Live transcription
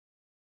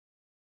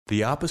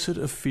The opposite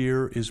of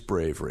fear is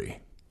bravery.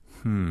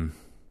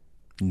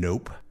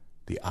 Nope.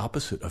 The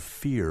opposite of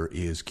fear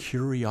is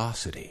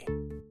curiosity.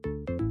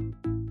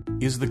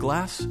 Is the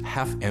glass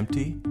half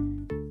empty?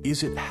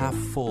 Is it half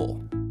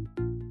full?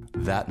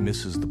 That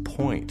misses the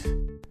point.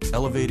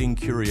 Elevating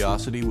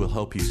curiosity will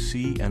help you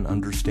see and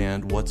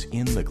understand what's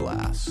in the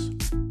glass.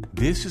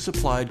 This is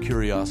Applied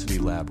Curiosity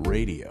Lab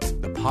Radio,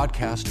 the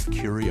podcast of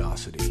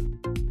curiosity.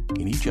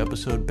 In each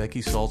episode, Becky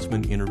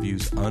Saltzman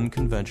interviews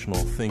unconventional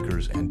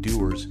thinkers and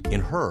doers in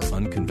her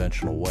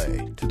unconventional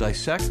way to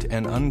dissect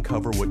and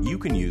uncover what you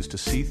can use to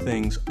see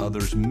things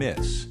others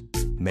miss,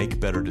 make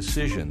better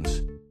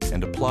decisions,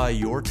 and apply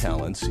your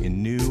talents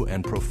in new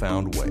and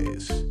profound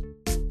ways.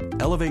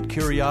 Elevate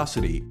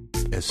curiosity,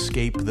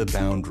 escape the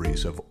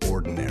boundaries of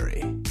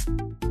ordinary.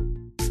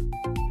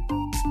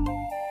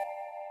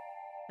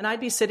 And I'd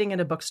be sitting in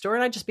a bookstore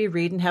and I'd just be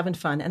reading, having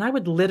fun. And I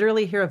would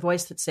literally hear a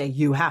voice that say,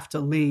 "You have to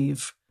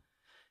leave."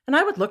 And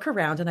I would look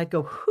around and I'd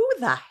go, who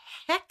the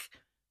heck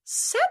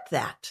said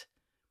that?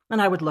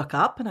 And I would look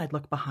up and I'd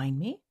look behind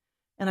me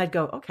and I'd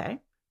go, okay.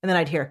 And then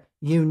I'd hear,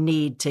 "You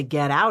need to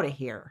get out of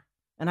here."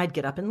 And I'd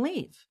get up and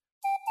leave.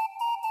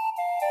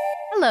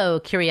 Hello,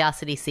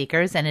 curiosity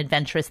seekers and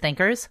adventurous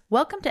thinkers.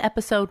 Welcome to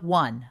episode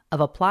 1 of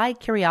Applied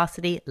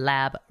Curiosity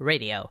Lab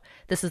Radio.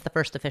 This is the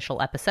first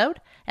official episode,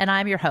 and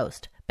I'm your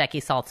host, Becky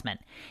Saltzman.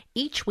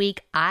 Each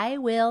week, I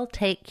will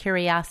take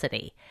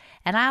curiosity,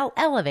 and I'll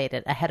elevate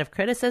it ahead of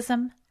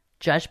criticism,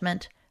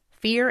 judgment,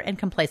 fear, and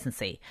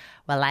complacency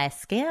while I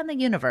scan the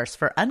universe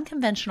for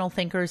unconventional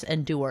thinkers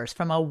and doers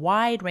from a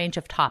wide range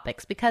of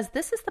topics, because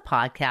this is the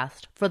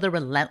podcast for the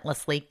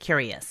relentlessly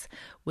curious.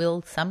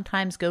 We'll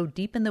sometimes go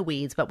deep in the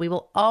weeds, but we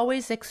will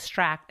always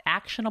extract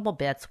actionable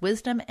bits,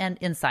 wisdom, and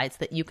insights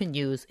that you can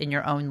use in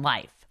your own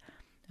life.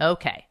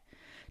 Okay.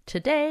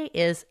 Today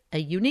is a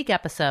unique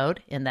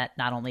episode in that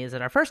not only is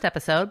it our first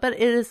episode, but it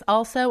is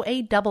also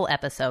a double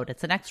episode.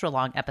 It's an extra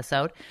long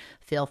episode.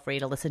 Feel free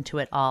to listen to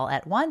it all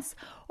at once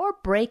or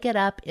break it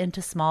up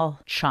into small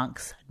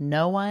chunks.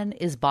 No one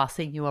is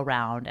bossing you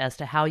around as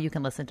to how you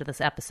can listen to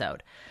this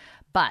episode.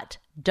 But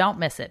don't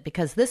miss it,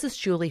 because this is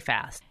Julie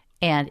Fast.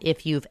 And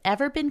if you've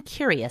ever been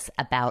curious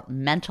about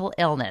mental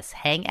illness,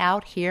 hang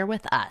out here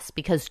with us,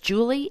 because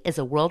Julie is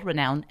a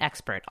world-renowned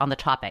expert on the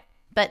topic.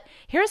 But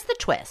here's the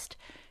twist.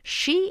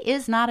 She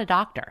is not a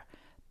doctor,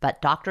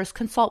 but doctors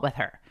consult with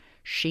her.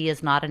 She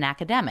is not an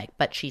academic,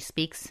 but she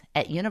speaks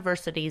at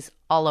universities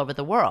all over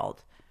the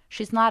world.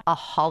 She's not a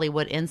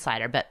Hollywood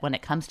insider, but when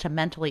it comes to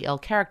mentally ill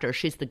characters,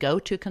 she's the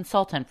go-to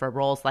consultant for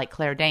roles like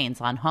Claire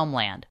Danes on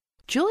Homeland.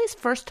 Julie's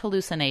first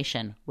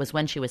hallucination was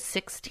when she was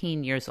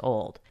 16 years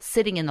old.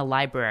 Sitting in the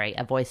library,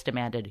 a voice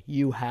demanded,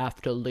 "You have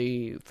to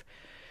leave."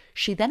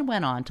 She then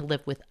went on to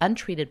live with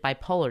untreated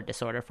bipolar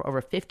disorder for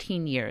over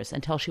 15 years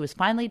until she was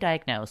finally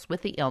diagnosed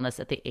with the illness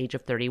at the age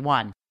of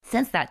 31.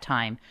 Since that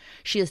time,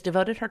 she has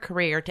devoted her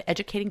career to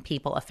educating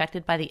people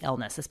affected by the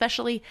illness,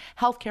 especially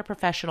healthcare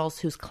professionals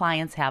whose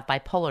clients have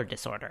bipolar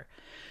disorder.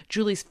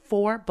 Julie's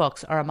 4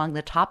 books are among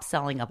the top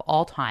selling of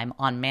all time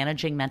on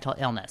managing mental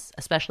illness,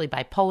 especially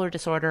bipolar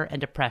disorder and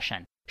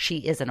depression. She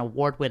is an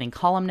award-winning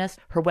columnist.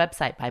 Her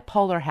website,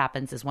 Bipolar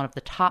Happens, is one of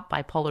the top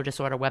bipolar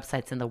disorder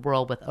websites in the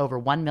world with over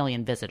 1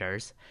 million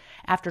visitors.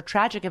 After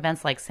tragic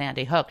events like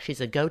Sandy Hook, she's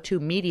a go-to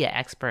media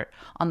expert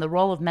on the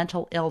role of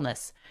mental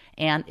illness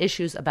and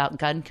issues about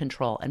gun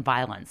control and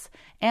violence,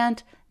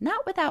 and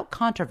not without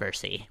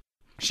controversy.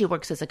 She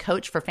works as a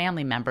coach for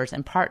family members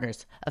and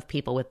partners of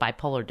people with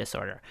bipolar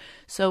disorder.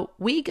 So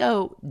we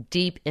go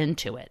deep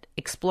into it,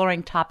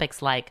 exploring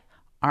topics like,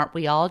 aren't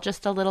we all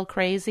just a little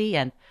crazy?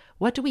 And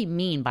what do we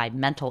mean by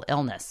mental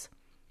illness?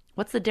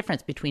 What's the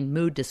difference between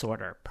mood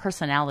disorder,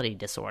 personality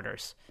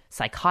disorders,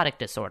 psychotic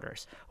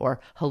disorders,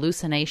 or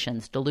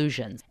hallucinations,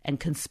 delusions, and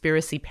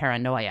conspiracy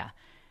paranoia?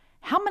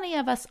 How many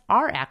of us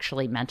are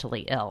actually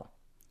mentally ill?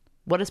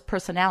 What is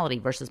personality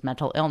versus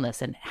mental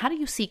illness, and how do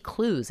you see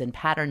clues and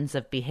patterns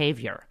of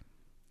behavior?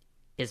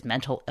 Is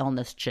mental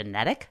illness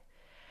genetic?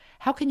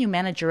 How can you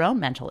manage your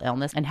own mental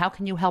illness, and how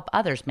can you help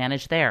others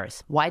manage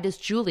theirs? Why does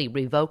Julie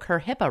revoke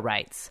her HIPAA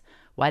rights?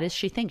 Why does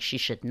she think she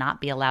should not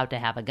be allowed to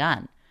have a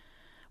gun?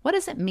 What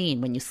does it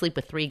mean when you sleep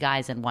with 3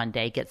 guys in one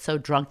day, get so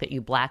drunk that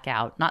you black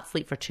out, not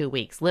sleep for 2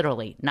 weeks,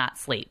 literally not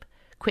sleep,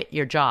 quit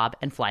your job,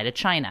 and fly to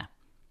China?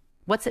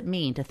 What's it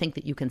mean to think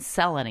that you can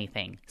sell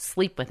anything,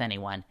 sleep with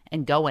anyone,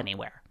 and go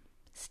anywhere?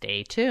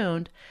 Stay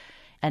tuned.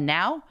 And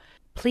now,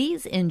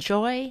 please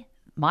enjoy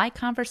my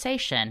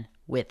conversation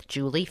with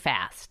Julie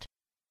Fast.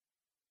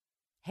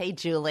 Hey,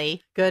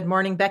 Julie. Good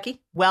morning, Becky.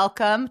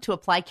 Welcome to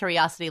Applied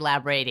Curiosity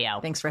Lab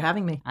Radio. Thanks for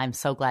having me. I'm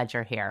so glad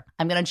you're here.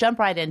 I'm going to jump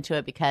right into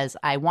it because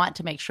I want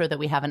to make sure that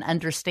we have an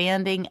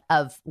understanding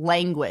of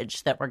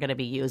language that we're going to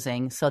be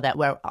using so that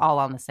we're all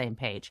on the same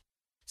page.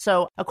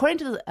 So according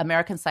to the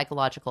American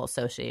Psychological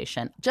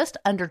Association, just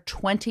under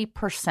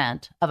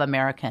 20% of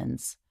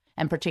Americans,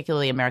 and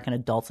particularly American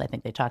adults, I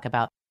think they talk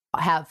about,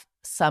 have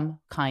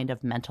some kind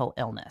of mental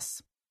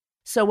illness.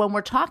 So when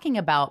we're talking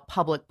about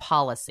public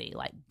policy,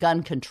 like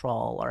gun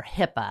control or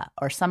HIPAA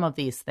or some of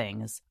these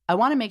things, I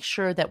want to make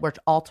sure that we're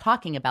all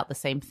talking about the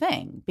same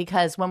thing.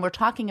 Because when we're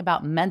talking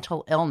about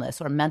mental illness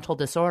or mental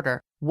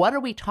disorder, what are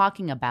we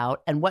talking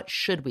about and what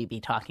should we be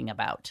talking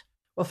about?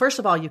 Well, first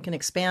of all, you can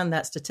expand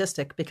that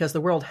statistic because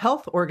the World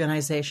Health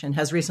Organization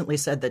has recently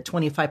said that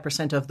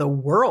 25% of the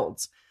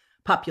world's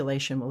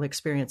population will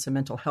experience a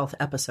mental health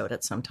episode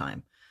at some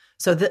time.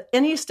 So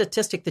any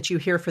statistic that you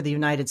hear for the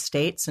United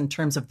States in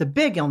terms of the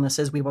big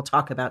illnesses we will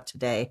talk about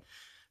today,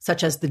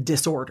 such as the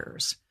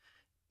disorders,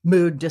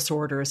 mood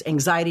disorders,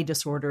 anxiety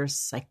disorders,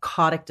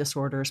 psychotic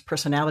disorders,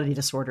 personality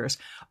disorders,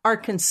 are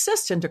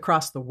consistent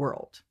across the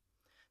world.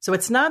 So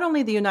it's not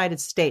only the United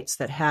States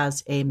that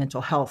has a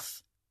mental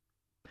health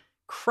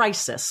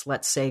crisis,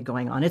 let's say,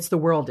 going on. It's the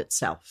world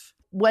itself.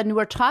 When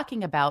we're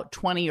talking about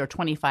 20 or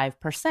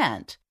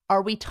 25%,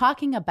 are we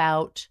talking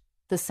about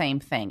the same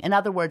thing? In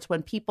other words,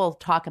 when people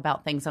talk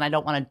about things, and I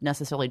don't want to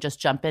necessarily just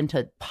jump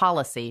into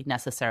policy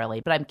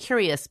necessarily, but I'm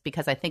curious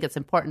because I think it's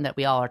important that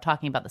we all are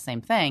talking about the same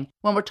thing.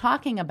 When we're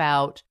talking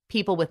about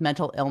people with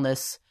mental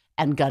illness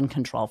and gun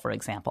control, for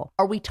example,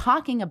 are we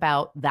talking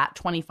about that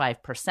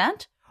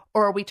 25%,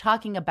 or are we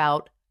talking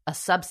about a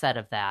subset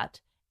of that?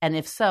 And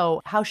if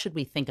so, how should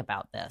we think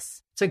about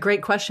this? It's a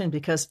great question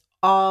because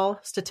all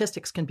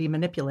statistics can be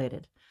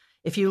manipulated.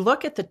 If you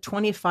look at the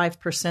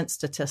 25%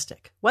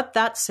 statistic, what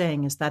that's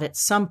saying is that at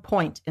some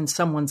point in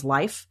someone's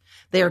life,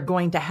 they are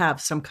going to have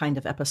some kind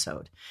of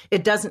episode.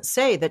 It doesn't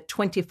say that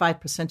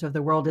 25% of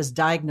the world is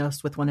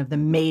diagnosed with one of the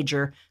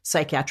major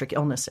psychiatric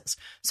illnesses.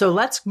 So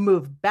let's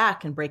move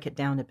back and break it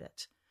down a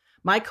bit.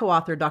 My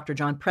co-author, Dr.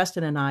 John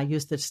Preston, and I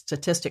used the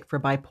statistic for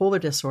bipolar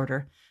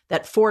disorder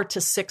that 4 to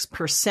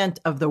 6%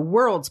 of the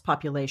world's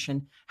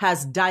population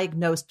has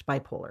diagnosed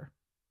bipolar.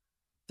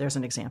 There's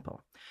an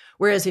example.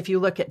 Whereas if you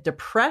look at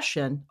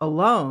depression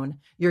alone,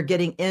 you're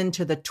getting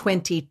into the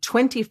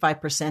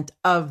 25%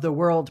 of the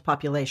world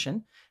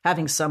population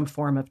having some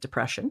form of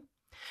depression.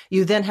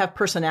 You then have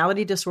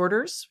personality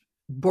disorders,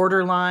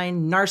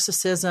 borderline,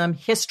 narcissism,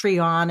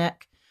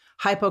 histrionic,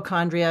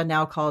 hypochondria,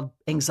 now called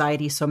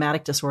anxiety,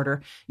 somatic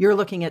disorder. You're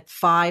looking at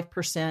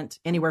 5%,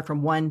 anywhere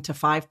from 1 to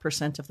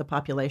 5% of the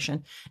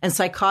population. And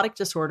psychotic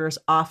disorders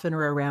often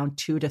are around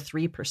 2 to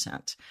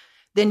 3%.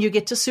 Then you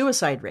get to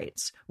suicide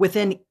rates.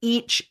 Within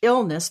each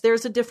illness,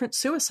 there's a different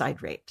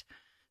suicide rate.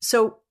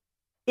 So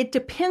it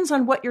depends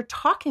on what you're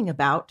talking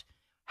about,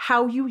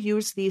 how you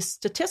use these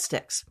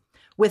statistics.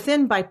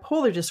 Within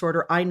bipolar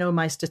disorder, I know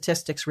my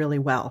statistics really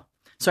well.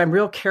 So I'm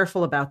real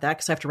careful about that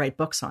because I have to write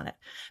books on it.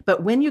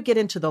 But when you get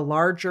into the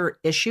larger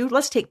issue,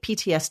 let's take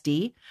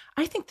PTSD.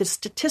 I think the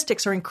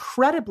statistics are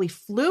incredibly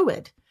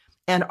fluid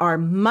and are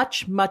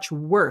much, much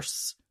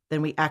worse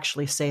than we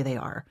actually say they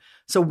are.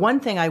 So one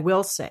thing I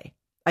will say,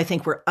 I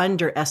think we're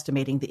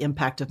underestimating the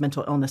impact of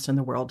mental illness in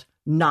the world,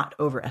 not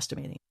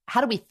overestimating.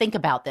 How do we think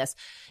about this?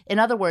 In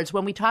other words,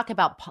 when we talk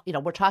about,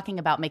 we're talking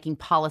about making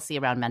policy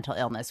around mental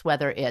illness,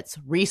 whether it's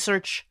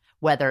research,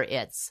 whether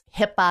it's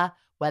HIPAA,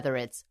 whether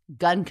it's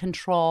gun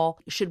control.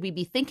 Should we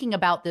be thinking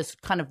about this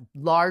kind of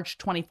large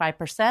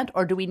 25%,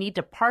 or do we need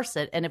to parse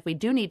it? And if we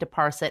do need to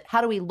parse it,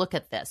 how do we look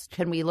at this?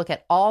 Can we look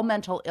at all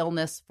mental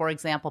illness? For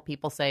example,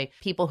 people say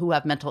people who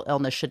have mental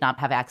illness should not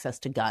have access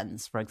to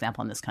guns, for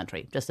example, in this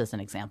country, just as an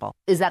example.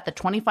 Is that the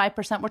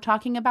 25% we're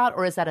talking about,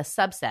 or is that a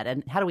subset?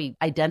 And how do we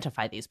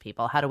identify these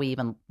people? How do we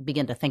even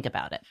begin to think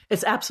about it?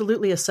 It's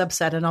absolutely a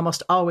subset, and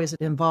almost always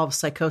it involves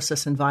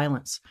psychosis and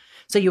violence.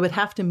 So you would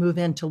have to move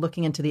into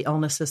looking into the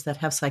illnesses that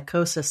have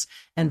psychosis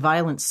and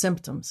violent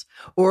symptoms,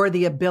 or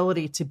the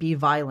ability to be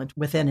violent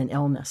within an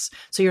illness.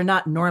 So you're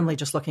not normally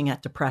just looking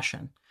at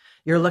depression.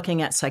 You're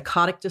looking at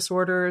psychotic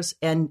disorders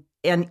and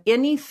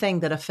anything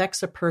that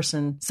affects a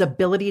person's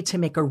ability to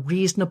make a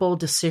reasonable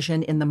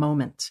decision in the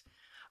moment.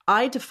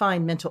 I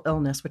define mental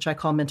illness, which I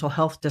call mental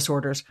health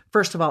disorders,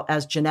 first of all,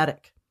 as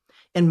genetic.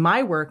 In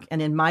my work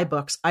and in my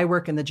books, I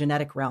work in the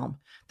genetic realm.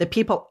 The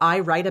people I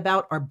write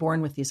about are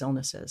born with these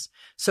illnesses.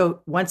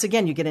 So once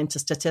again, you get into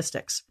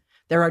statistics.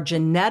 There are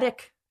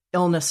genetic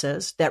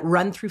illnesses that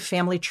run through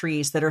family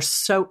trees that are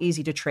so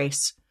easy to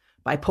trace.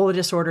 Bipolar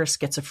disorder,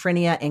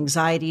 schizophrenia,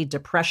 anxiety,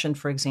 depression,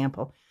 for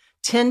example,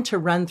 tend to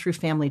run through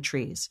family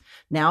trees.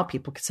 Now,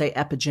 people could say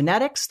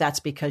epigenetics. That's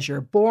because you're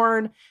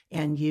born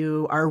and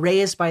you are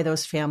raised by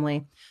those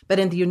family. But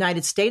in the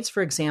United States,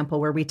 for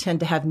example, where we tend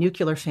to have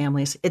nuclear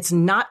families, it's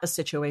not a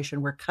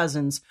situation where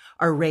cousins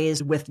are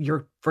raised with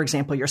for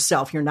example,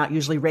 yourself. You're not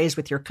usually raised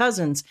with your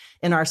cousins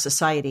in our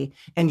society.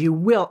 And you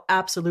will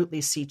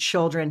absolutely see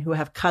children who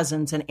have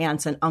cousins and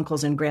aunts and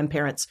uncles and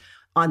grandparents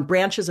on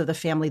branches of the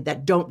family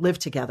that don't live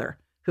together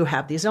who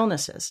have these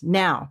illnesses.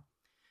 Now,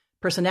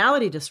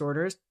 personality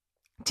disorders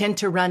tend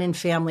to run in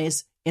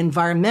families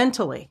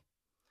environmentally.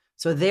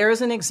 So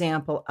there's an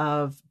example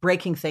of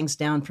breaking things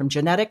down from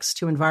genetics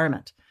to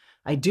environment.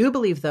 I do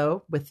believe,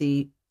 though, with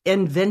the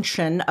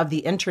invention of the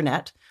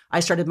internet,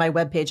 I started my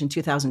webpage in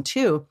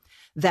 2002,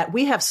 that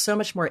we have so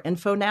much more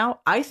info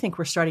now. I think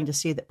we're starting to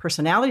see that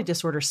personality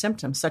disorder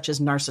symptoms, such as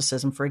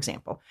narcissism, for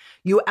example,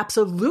 you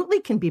absolutely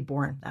can be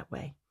born that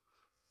way.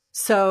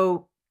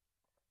 So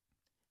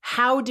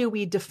How do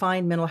we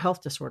define mental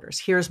health disorders?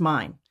 Here's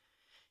mine.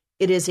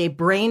 It is a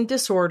brain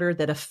disorder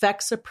that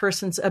affects a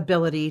person's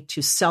ability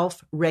to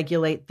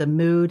self-regulate the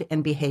mood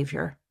and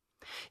behavior.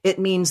 It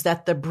means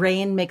that the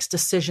brain makes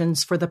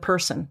decisions for the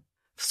person.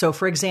 So,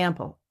 for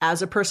example,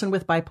 as a person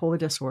with bipolar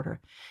disorder,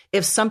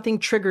 if something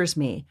triggers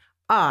me,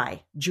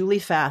 I, Julie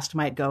Fast,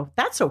 might go,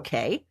 that's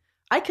okay.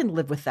 I can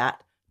live with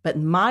that. But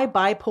my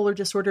bipolar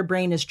disorder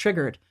brain is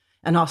triggered,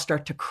 and I'll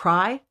start to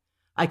cry.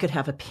 I could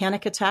have a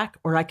panic attack,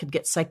 or I could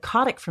get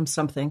psychotic from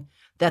something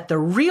that the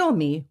real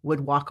me would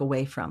walk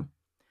away from.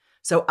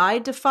 So I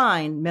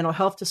define mental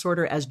health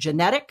disorder as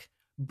genetic,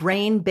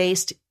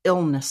 brain-based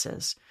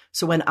illnesses.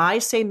 So when I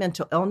say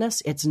mental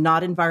illness, it's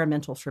not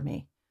environmental for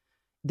me.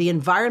 The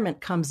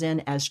environment comes in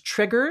as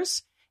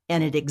triggers,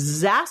 and it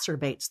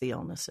exacerbates the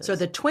illnesses. So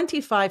the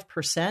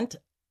 25%,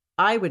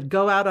 I would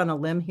go out on a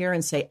limb here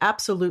and say,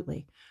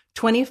 absolutely,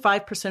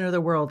 25% of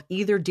the world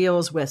either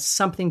deals with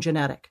something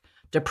genetic,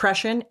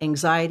 depression,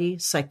 anxiety,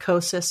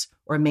 psychosis,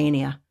 or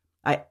mania.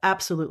 I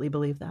absolutely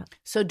believe that.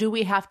 So do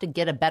we have to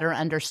get a better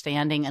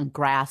understanding and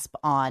grasp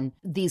on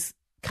these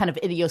kind of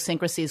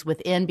idiosyncrasies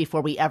within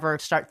before we ever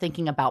start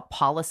thinking about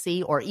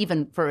policy or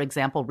even, for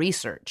example,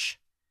 research?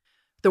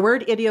 The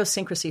word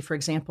idiosyncrasy, for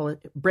example,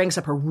 brings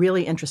up a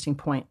really interesting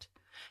point.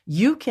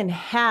 You can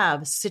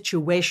have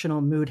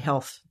situational mood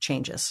health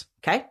changes,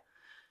 okay?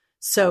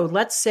 So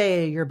let's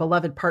say your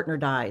beloved partner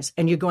dies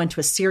and you go into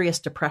a serious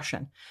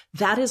depression.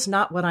 That is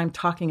not what I'm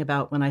talking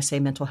about when I say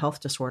mental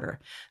health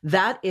disorder.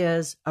 That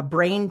is a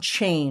brain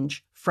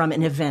change from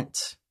an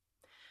event.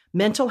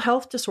 Mental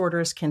health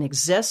disorders can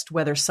exist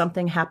whether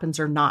something happens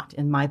or not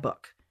in my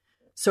book.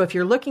 So if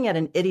you're looking at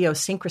an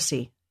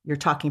idiosyncrasy, you're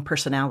talking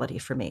personality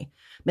for me.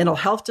 Mental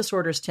health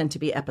disorders tend to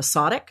be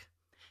episodic.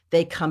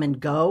 They come and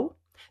go.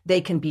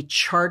 They can be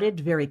charted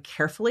very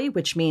carefully,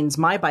 which means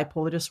my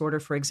bipolar disorder,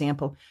 for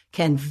example,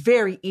 can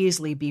very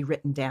easily be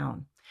written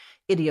down.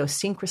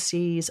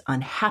 Idiosyncrasies,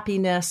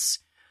 unhappiness,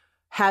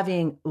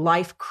 having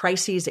life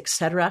crises,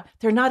 etc.,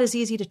 they're not as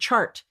easy to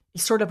chart.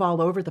 It's sort of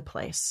all over the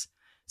place.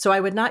 So I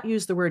would not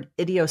use the word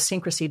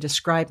idiosyncrasy to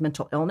describe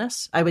mental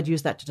illness. I would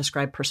use that to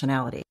describe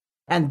personality.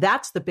 And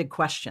that's the big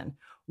question.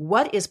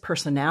 What is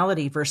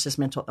personality versus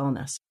mental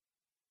illness?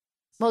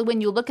 Well,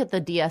 when you look at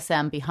the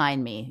DSM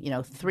behind me,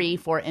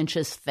 3-4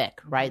 inches thick,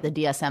 right? The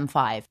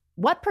DSM-5,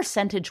 what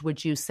percentage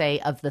would you say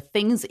of the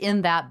things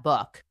in that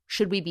book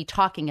should we be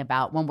talking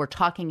about when we're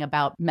talking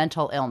about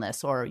mental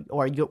illness or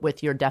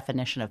with your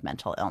definition of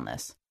mental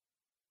illness?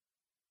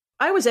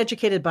 I was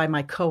educated by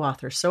my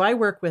co-authors. So I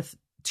work with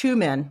two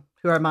men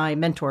who are my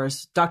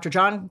mentors, Dr.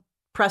 John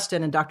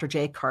Preston and Dr.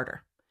 Jay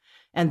Carter.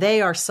 And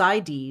they are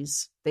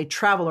PsyDs. They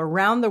travel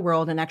around the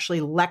world and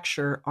actually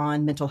lecture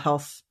on mental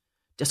health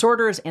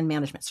disorders and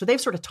management. So they've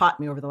sort of taught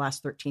me over the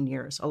last 13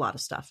 years a lot of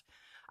stuff.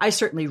 I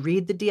certainly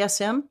read the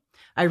DSM.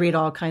 I read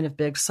all kind of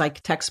big psych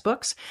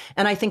textbooks,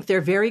 and I think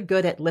they're very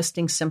good at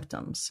listing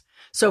symptoms.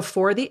 So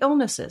for the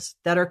illnesses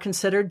that are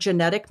considered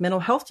genetic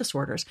mental health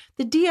disorders,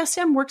 the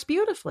DSM works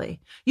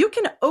beautifully. You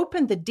can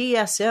open the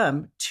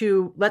DSM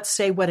to, let's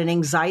say, what an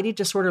anxiety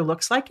disorder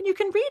looks like, and you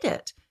can read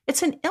it.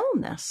 It's an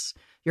illness.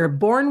 You're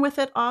born with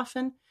it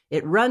often.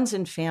 It runs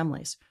in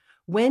families.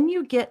 When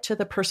you get to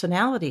the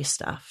personality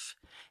stuff,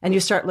 and you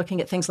start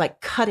looking at things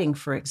like cutting,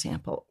 for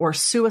example, or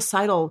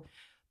suicidal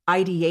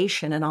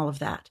ideation and all of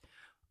that.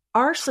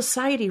 Our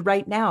society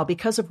right now,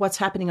 because of what's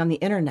happening on the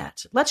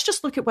internet, let's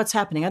just look at what's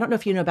happening. I don't know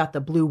if you know about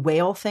the blue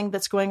whale thing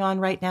that's going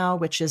on right now,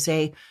 which is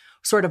a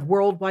sort of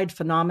worldwide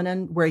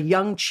phenomenon where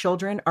young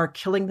children are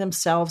killing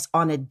themselves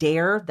on a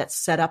dare that's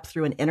set up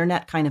through an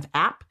internet kind of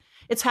app.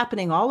 It's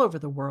happening all over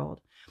the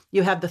world.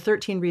 You have the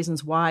 13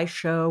 Reasons Why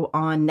show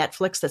on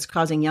Netflix that's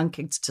causing young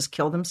kids to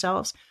kill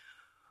themselves.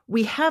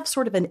 We have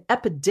sort of an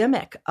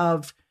epidemic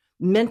of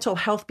mental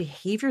health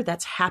behavior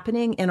that's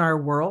happening in our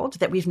world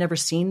that we've never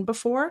seen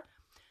before.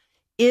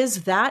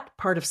 Is that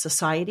part of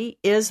society?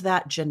 Is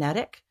that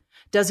genetic?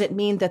 Does it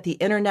mean that the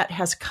internet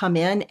has come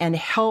in and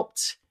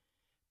helped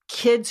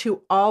kids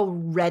who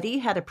already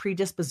had a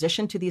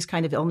predisposition to these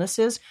kind of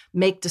illnesses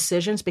make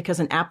decisions because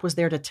an app was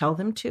there to tell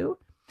them to?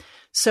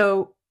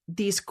 So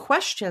these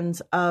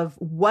questions of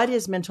what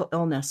is mental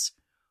illness,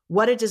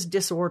 what is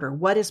disorder,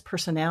 what is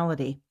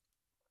personality,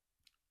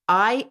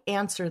 I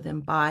answer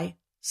them by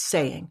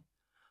saying,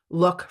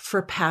 look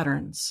for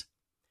patterns.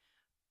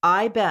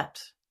 I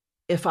bet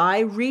if I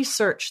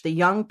research the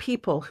young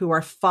people who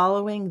are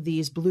following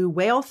these blue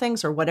whale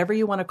things or whatever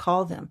you want to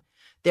call them,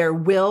 there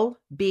will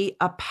be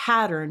a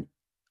pattern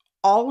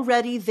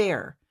already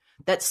there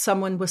that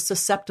someone was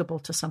susceptible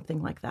to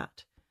something like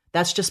that.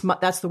 That's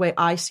the way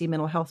I see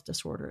mental health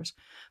disorders.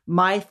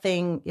 My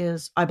thing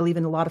is I believe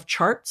in a lot of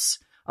charts,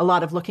 a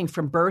lot of looking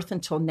from birth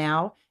until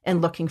now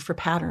and looking for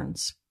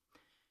patterns.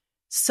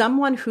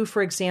 Someone who,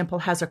 for example,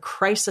 has a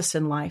crisis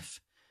in life,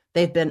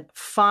 they've been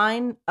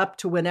fine up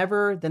to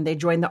whenever, then they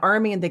join the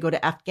army and they go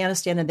to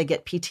Afghanistan and they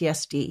get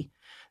PTSD.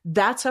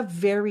 That's a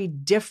very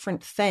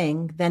different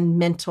thing than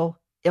mental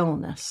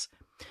illness.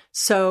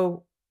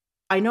 So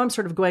I know I'm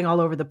sort of going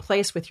all over the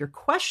place with your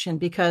question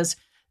because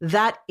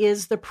that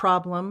is the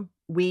problem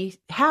we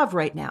have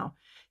right now.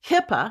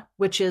 HIPAA,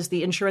 which is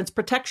the Insurance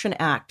Protection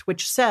Act,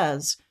 which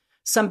says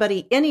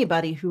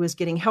anybody who is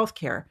getting health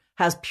care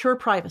has pure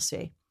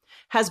privacy,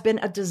 has been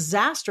a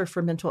disaster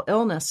for mental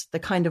illness, the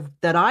kind of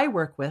that I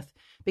work with,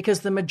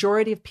 because the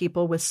majority of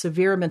people with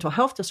severe mental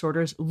health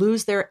disorders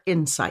lose their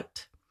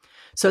insight.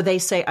 So they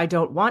say, I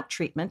don't want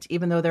treatment,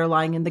 even though they're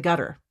lying in the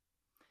gutter.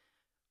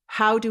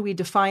 How do we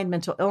define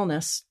mental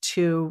illness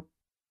to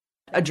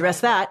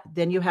address that?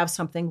 Then you have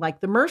something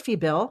like the Murphy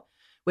Bill,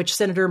 which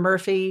Senator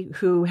Murphy,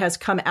 who has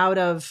come out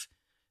of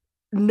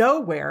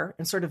nowhere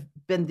and sort of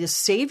been this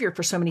savior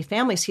for so many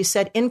families, he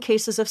said, in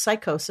cases of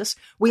psychosis,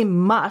 we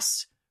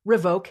must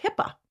revoke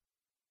HIPAA.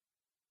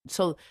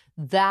 So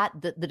that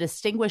the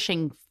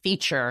distinguishing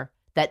feature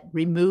that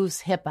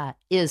removes HIPAA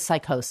is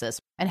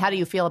psychosis. And how do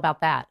you feel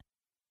about that?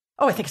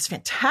 Oh, I think it's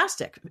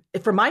fantastic.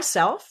 For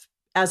myself,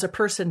 as a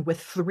person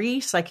with 3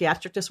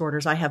 psychiatric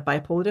disorders, I have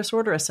bipolar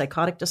disorder, a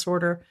psychotic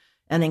disorder,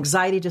 an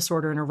anxiety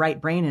disorder, and a right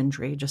brain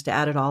injury, just to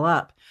add it all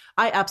up.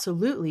 I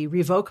absolutely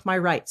revoke my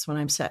rights when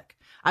I'm sick.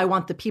 I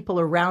want the people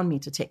around me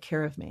to take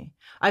care of me.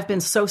 I've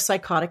been so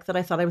psychotic that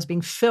I thought I was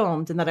being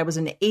filmed and that I was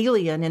an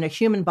alien in a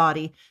human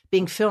body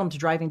being filmed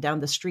driving down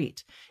the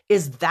street.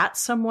 Is that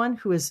someone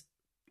who is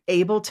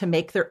able to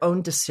make their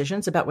own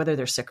decisions about whether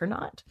they're sick or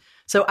not?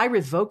 So I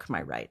revoke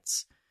my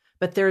rights.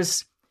 But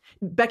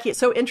Becky, it's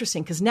so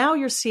interesting because now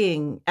you're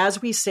seeing,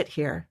 as we sit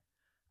here,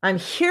 I'm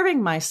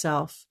hearing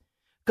myself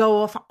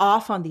go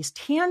off on these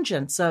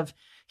tangents of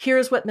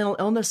here's what mental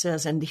illness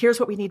is and here's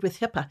what we need with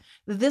HIPAA.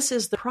 This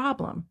is the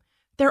problem.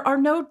 There are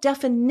no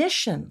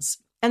definitions.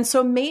 And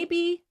so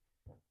maybe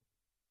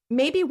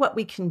what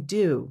we can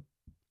do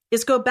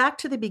is go back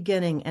to the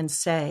beginning and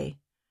say,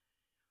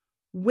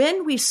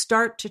 when we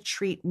start to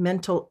treat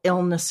mental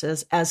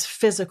illnesses as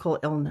physical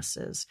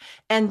illnesses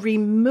and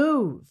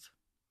remove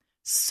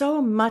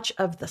so much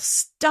of the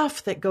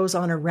stuff that goes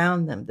on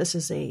around them, this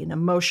is an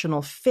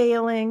emotional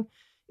failing.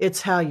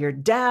 It's how your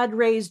dad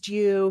raised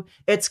you.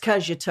 It's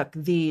because you took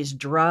these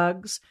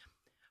drugs.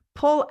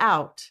 Pull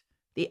out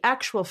the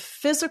actual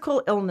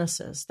physical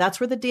illnesses. That's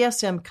where the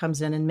DSM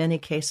comes in many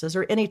cases,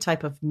 or any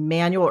type of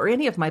manual or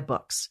any of my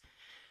books.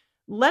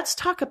 Let's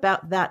talk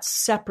about that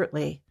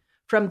separately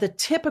from the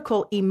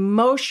typical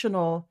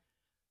emotional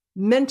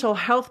mental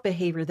health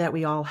behavior that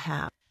we all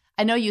have.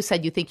 I know you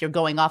said you think you're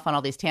going off on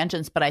all these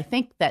tangents, but I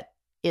think that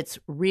it's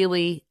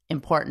really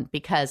important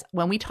because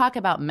when we talk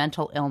about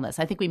mental illness,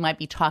 I think we might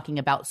be talking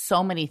about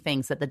so many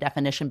things that the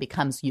definition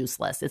becomes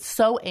useless. It's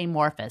so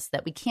amorphous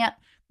that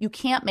you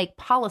can't make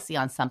policy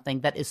on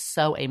something that is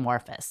so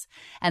amorphous.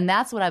 And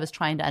that's what I was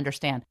trying to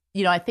understand.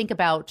 You know, I think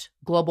about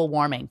global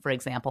warming, for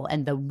example,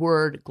 and the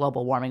word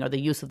global warming or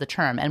the use of the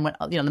term. And when,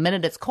 the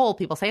minute it's cold,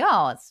 people say,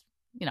 oh, it's,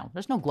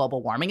 there's no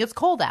global warming. It's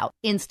cold out,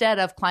 instead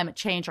of climate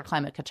change or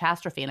climate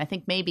catastrophe. And I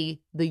think maybe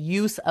the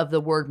use of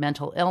the word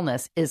mental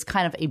illness is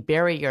kind of a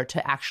barrier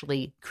to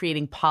actually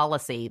creating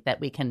policy that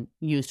we can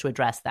use to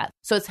address that.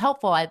 So it's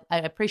helpful. I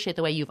appreciate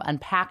the way you've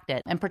unpacked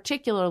it. And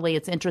particularly,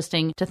 it's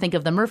interesting to think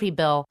of the Murphy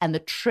Bill and the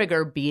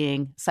trigger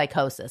being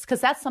psychosis, because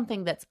that's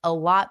something that's a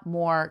lot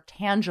more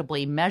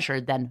tangibly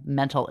measured than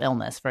mental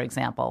illness, for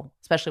example,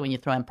 especially when you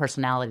throw in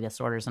personality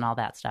disorders and all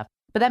that stuff.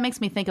 But that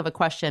makes me think of a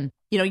question.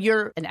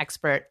 You're an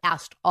expert,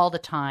 asked all the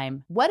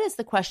time. What is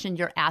the question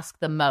you're asked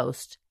the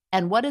most?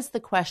 And what is the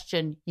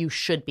question you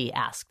should be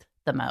asked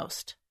the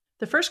most?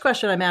 The first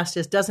question I'm asked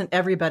is, doesn't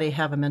everybody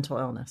have a mental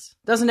illness?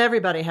 Doesn't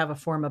everybody have a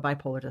form of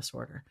bipolar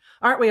disorder?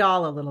 Aren't we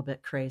all a little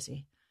bit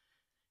crazy?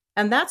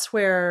 And that's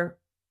where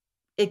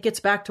it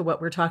gets back to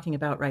what we're talking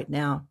about right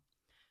now.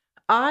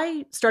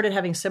 I started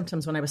having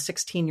symptoms when I was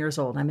 16 years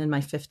old. I'm in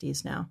my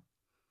 50s now.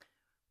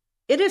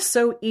 It is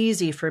so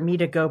easy for me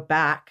to go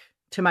back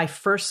to my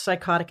first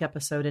psychotic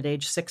episode at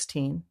age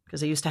 16,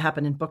 because it used to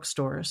happen in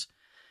bookstores.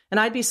 And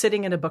I'd be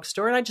sitting in a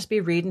bookstore and I'd just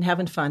be reading,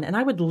 having fun. And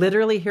I would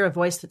literally hear a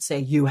voice that say,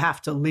 you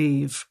have to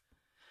leave.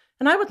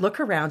 And I would look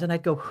around and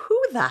I'd go,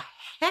 who the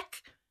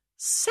heck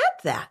said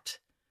that?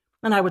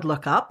 And I would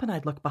look up and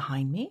I'd look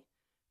behind me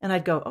and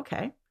I'd go,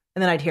 okay.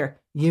 And then I'd hear,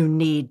 you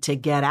need to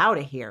get out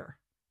of here.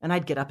 And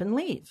I'd get up and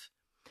leave.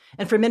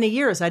 And for many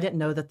years, I didn't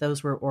know that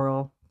those were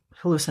oral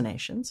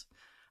hallucinations.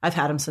 I've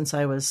had them since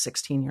I was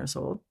 16 years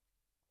old.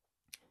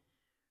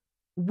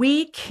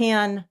 We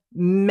can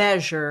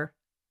measure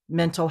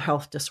mental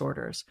health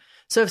disorders.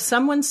 So if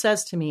someone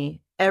says to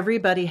me,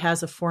 everybody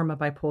has a form of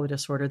bipolar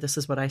disorder, this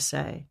is what I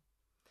say.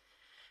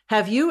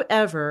 Have you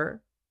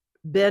ever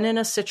been in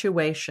a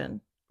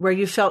situation where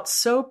you felt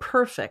so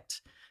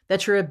perfect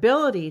that your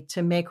ability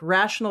to make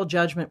rational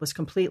judgment was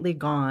completely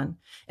gone,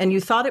 and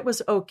you thought it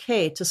was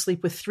okay to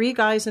sleep with 3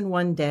 guys in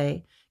one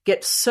day,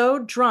 get so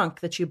drunk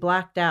that you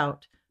blacked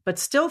out, but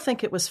still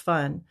think it was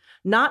fun,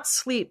 not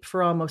sleep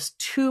for almost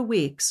 2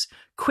 weeks,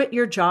 quit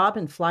your job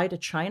and fly to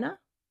China?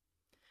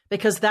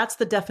 Because that's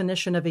the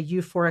definition of a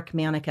euphoric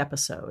manic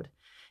episode.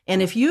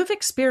 And if you've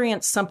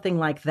experienced something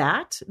like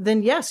that,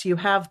 then yes, you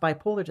have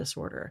bipolar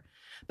disorder.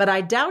 But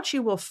I doubt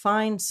you will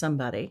find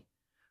somebody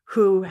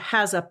who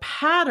has a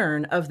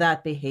pattern of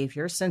that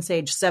behavior since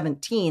age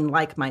 17,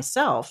 like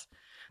myself,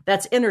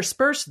 that's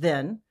interspersed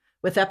then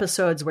with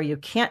episodes where you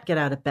can't get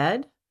out of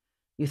bed,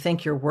 you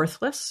think you're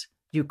worthless,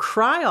 you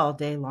cry all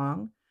day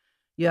long,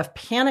 you have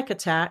panic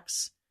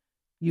attacks,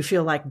 you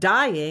feel like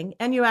dying,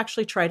 and you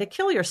actually try to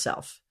kill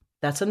yourself.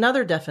 That's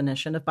another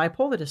definition of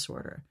bipolar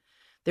disorder.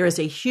 There is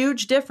a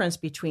huge difference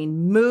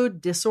between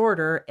mood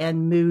disorder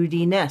and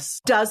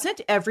moodiness.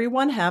 Doesn't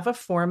everyone have a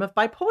form of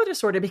bipolar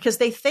disorder? Because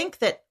they think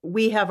that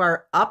we have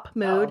our up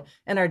mood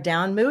and our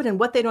down mood. And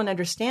what they don't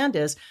understand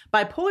is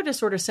bipolar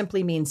disorder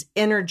simply means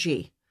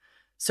energy.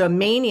 So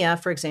mania,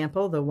 for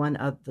example,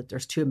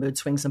 there's two mood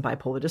swings in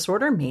bipolar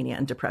disorder, mania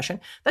and depression.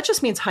 That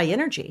just means high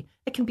energy.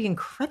 It can be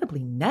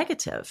incredibly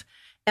negative.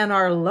 And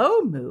our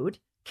low mood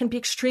can be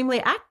extremely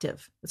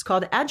active. It's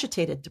called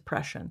agitated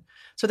depression.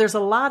 So there's a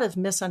lot of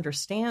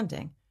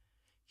misunderstanding.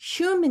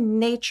 Human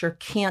nature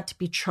can't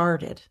be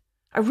charted.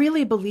 I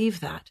really believe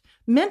that.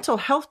 Mental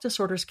health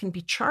disorders can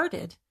be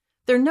charted.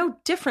 They're no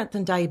different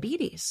than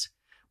diabetes.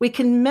 We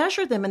can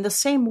measure them in the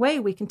same way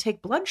we can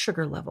take blood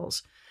sugar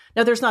levels.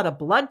 Now, there's not a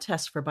blood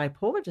test for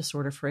bipolar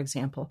disorder, for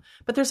example,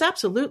 but there's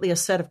absolutely a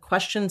set of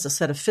questions, a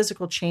set of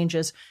physical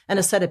changes, and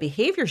a set of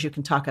behaviors you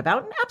can talk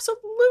about and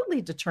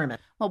absolutely determine.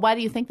 Well, why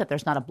do you think that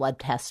there's not a blood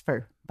test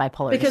for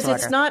bipolar because disorder?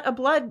 Because it's not a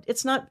blood,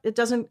 it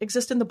doesn't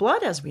exist in the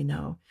blood as we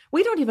know.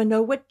 We don't even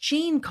know what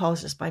gene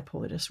causes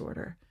bipolar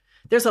disorder.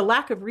 There's a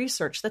lack of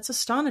research that's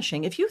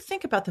astonishing. If you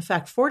think about the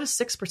fact 4 to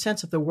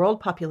 6% of the world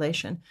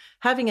population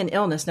having an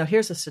illness, now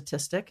here's a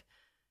statistic,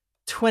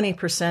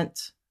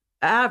 20%,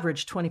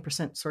 average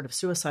 20% sort of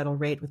suicidal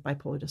rate with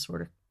bipolar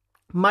disorder,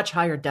 much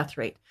higher death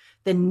rate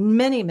than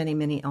many, many,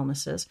 many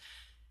illnesses.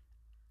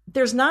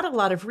 There's not a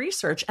lot of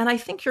research. And I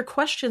think your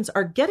questions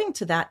are getting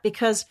to that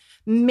because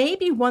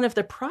maybe one of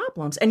the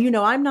problems, and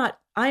I'm not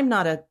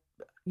a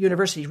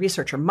university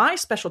researcher. My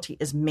specialty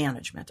is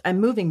management. I'm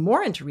moving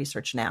more into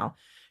research now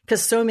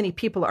because so many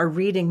people are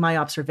reading my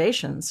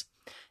observations.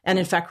 And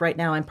in fact, right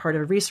now I'm part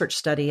of a research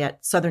study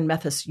at Southern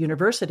Methodist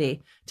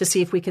University to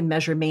see if we can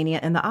measure mania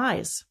in the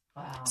eyes.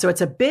 Wow. So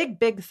it's a big,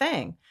 big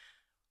thing.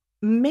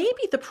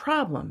 Maybe the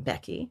problem,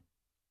 Becky,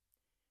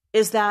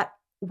 is that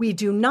we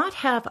do not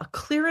have a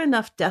clear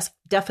enough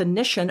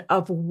definition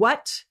of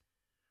what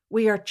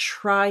we are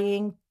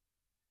trying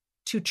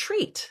to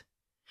treat.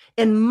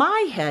 In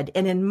my head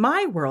and in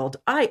my world,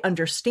 I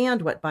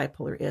understand what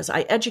bipolar is.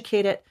 I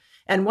educate it.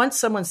 And once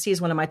someone sees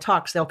one of my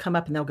talks, they'll come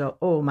up and they'll go,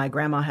 oh, my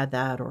grandma had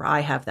that, or I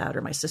have that,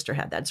 or my sister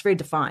had that. It's very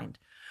defined.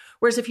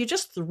 Whereas if you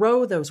just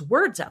throw those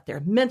words out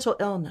there, mental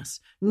illness,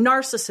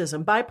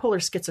 narcissism, bipolar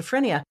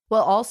schizophrenia.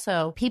 Well,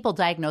 also people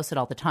diagnose it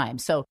all the time.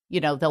 So,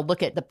 they'll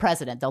look at the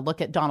president, they'll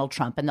look at Donald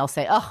Trump and they'll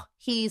say, oh,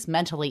 he's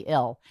mentally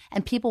ill.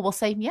 And people will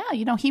say, yeah,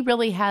 he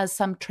really has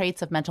some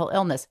traits of mental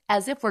illness,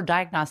 as if we're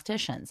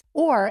diagnosticians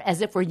or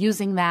as if we're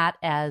using that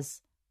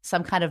as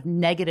some kind of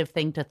negative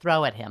thing to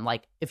throw at him.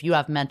 Like if you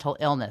have mental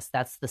illness,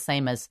 that's the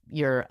same as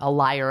you're a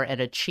liar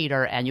and a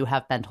cheater and you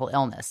have mental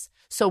illness.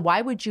 So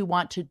why would you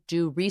want to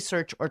do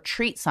research or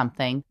treat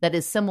something that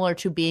is similar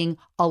to being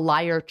a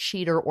liar,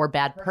 cheater, or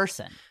bad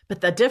person? But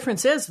the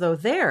difference is, though,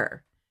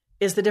 there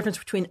is the difference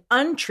between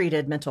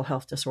untreated mental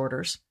health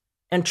disorders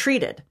and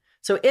treated.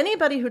 So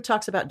anybody who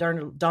talks about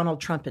Donald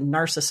Trump and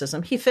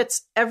narcissism, he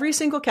fits every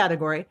single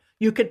category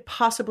you could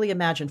possibly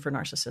imagine for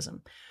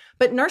narcissism.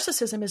 But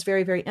narcissism is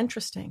very, very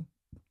interesting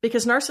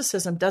because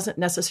narcissism doesn't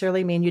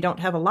necessarily mean you don't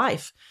have a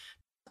life.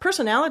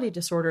 Personality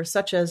disorders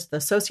such as the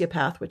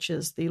sociopath, which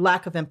is the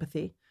lack of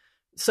empathy,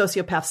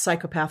 sociopath,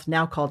 psychopath,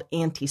 now called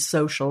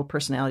antisocial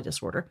personality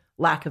disorder,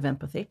 lack of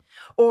empathy,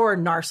 or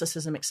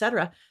narcissism,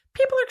 etc.,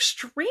 people are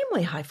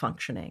extremely high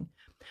functioning.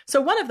 So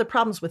one of the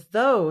problems with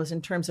those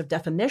in terms of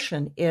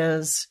definition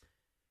is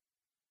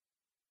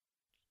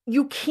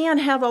you can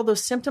have all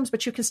those symptoms,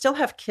 but you can still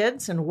have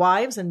kids and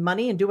wives and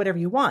money and do whatever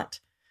you want.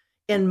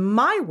 In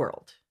my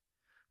world,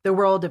 the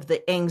world of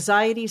the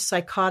anxiety,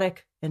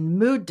 psychotic, and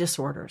mood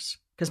disorders,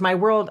 because my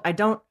world, I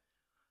don't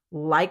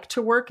like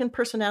to work in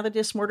personality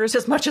disorders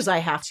as much as I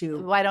have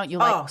to. Why don't you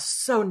like? Oh,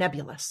 so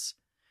nebulous.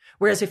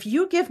 Whereas if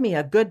you give me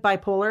a good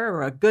bipolar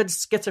or a good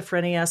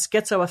schizophrenia,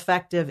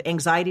 schizoaffective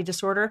anxiety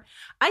disorder,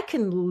 I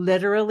can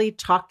literally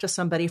talk to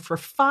somebody for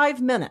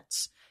 5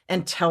 minutes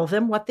and tell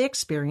them what they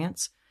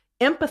experience,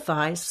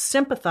 empathize,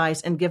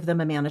 sympathize, and give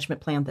them a management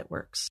plan that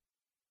works.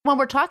 When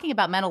we're talking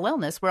about mental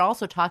illness, we're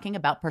also talking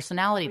about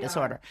personality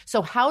disorder.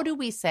 So how do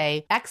we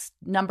say X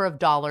number of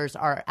dollars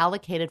are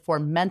allocated for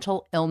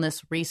mental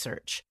illness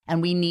research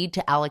and we need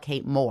to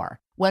allocate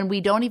more when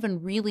we don't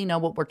even really know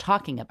what we're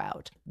talking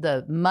about?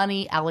 The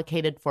money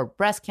allocated for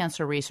breast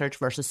cancer research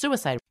versus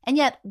suicide. And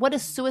yet, what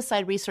does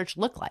suicide research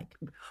look like?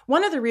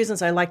 One of the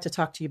reasons I like to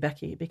talk to you,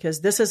 Becky, because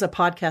this is a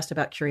podcast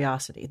about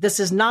curiosity. This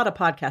is not a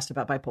podcast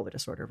about bipolar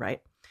disorder,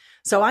 right?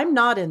 So I'm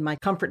not in my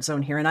comfort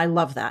zone here, and I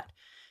love that.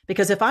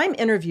 Because if I'm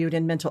interviewed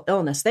in mental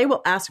illness, they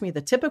will ask me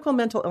the typical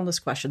mental illness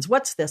questions.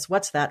 What's this?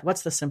 What's that?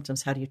 What's the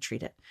symptoms? How do you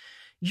treat it?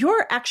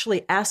 You're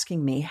actually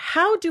asking me,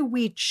 how do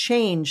we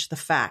change the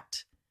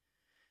fact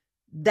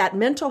that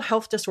mental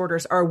health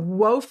disorders are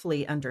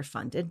woefully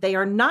underfunded? They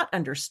are not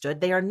understood.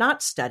 They are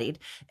not studied.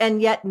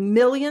 And yet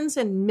millions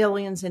and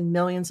millions and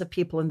millions of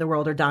people in the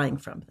world are dying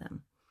from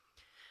them.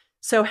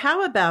 So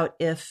how about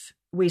if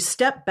we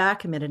step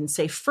back a minute and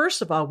say,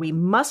 first of all, we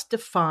must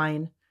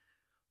define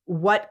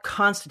what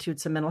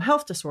constitutes a mental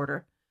health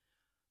disorder.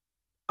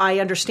 I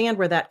understand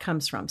where that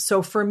comes from.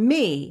 So for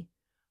me,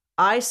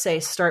 I say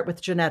start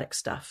with genetic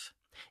stuff.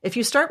 If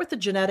you start with the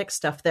genetic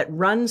stuff that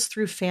runs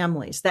through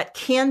families, that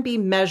can be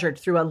measured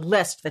through a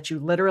list that you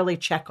literally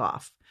check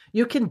off,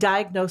 you can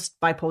diagnose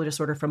bipolar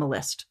disorder from a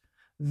list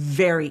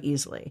very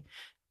easily.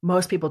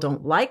 Most people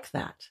don't like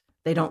that.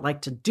 They don't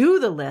like to do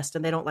the list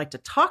and they don't like to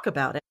talk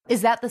about it.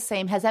 Is that the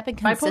same? Has that been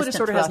consistent? Bipolar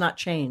disorder has not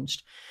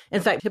changed.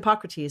 In fact,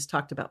 Hippocrates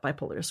talked about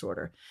bipolar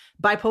disorder.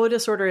 Bipolar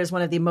disorder is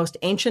one of the most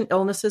ancient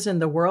illnesses in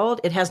the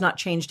world. It has not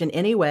changed in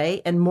any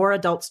way, and more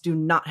adults do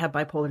not have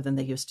bipolar than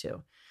they used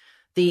to.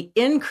 The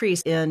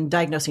increase in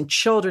diagnosing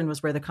children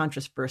was where the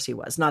controversy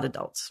was, not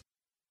adults.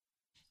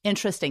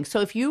 Interesting.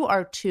 So if you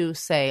are to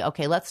say,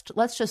 okay, let's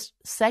just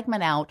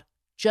segment out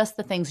just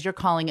the things you're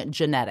calling it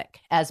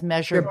genetic as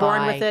measured You're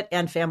born with it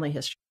and family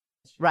history.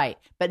 Right,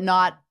 but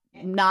not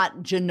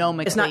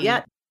genomically. It's not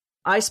yet.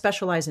 I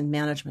specialize in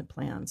management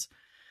plans.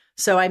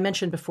 So I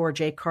mentioned before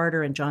Jay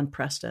Carter and John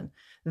Preston.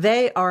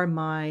 They are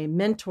my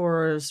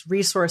mentors,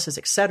 resources,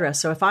 etc.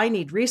 So if I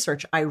need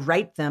research, I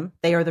write them.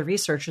 They are the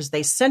researchers.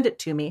 They send it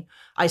to me.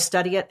 I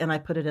study it and I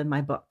put it in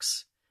my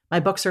books. My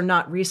books are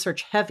not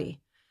research heavy.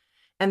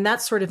 And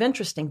that's sort of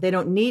interesting. They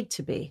don't need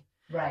to be.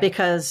 Right.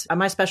 Because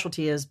my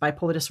specialty is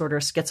bipolar disorder,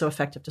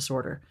 schizoaffective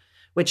disorder,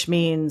 which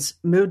means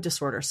mood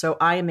disorder. So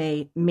I am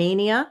a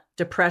mania,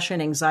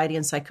 depression, anxiety,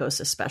 and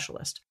psychosis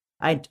specialist.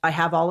 I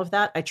have all of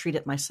that. I treat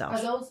it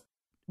myself.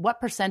 What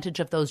percentage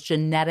of those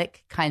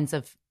genetic kinds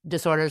of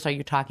disorders are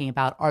you talking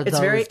about? It's those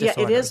very, disorders?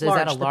 Yeah, it is large.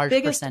 That a large the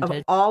biggest percentage?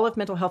 Of all of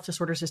mental health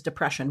disorders is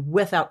depression,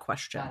 without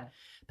question.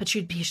 But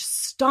you'd be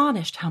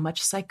astonished how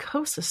much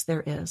psychosis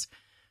there is.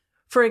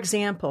 For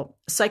example,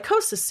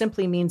 psychosis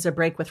simply means a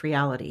break with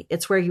reality.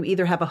 It's where you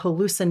either have a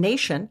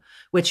hallucination,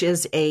 which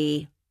is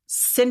a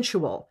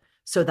sensual.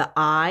 So the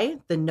eye,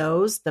 the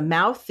nose, the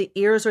mouth, the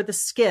ears, or the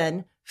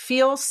skin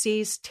feels,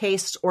 sees,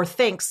 tastes, or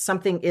thinks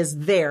something is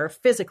there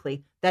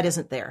physically that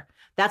isn't there.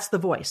 That's the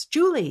voice.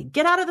 Julie,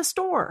 get out of the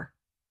store.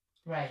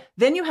 Right.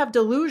 Then you have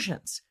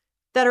delusions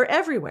that are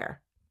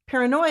everywhere.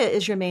 Paranoia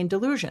is your main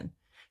delusion.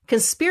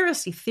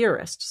 Conspiracy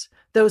theorists,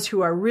 those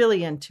who are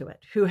really into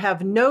it, who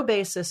have no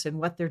basis in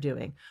what they're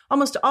doing,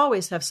 almost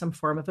always have some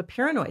form of a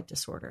paranoid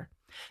disorder.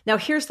 Now,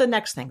 here's the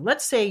next thing.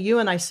 Let's say you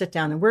and I sit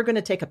down and we're going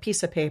to take a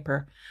piece of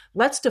paper.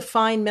 Let's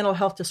define mental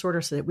health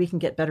disorder so that we can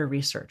get better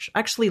research. I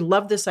actually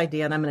love this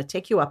idea, and I'm going to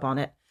take you up on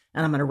it,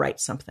 and I'm going to write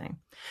something.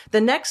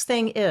 The next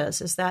thing is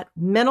that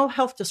mental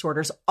health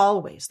disorders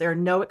always, there are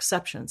no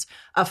exceptions,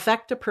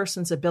 affect a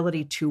person's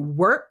ability to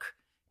work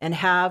and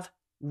have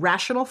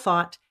rational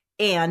thought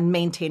and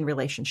maintain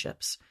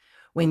relationships.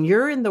 When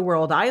you're in the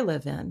world I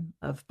live in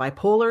of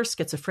bipolar,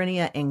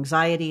 schizophrenia,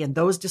 anxiety, and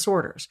those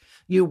disorders,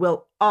 you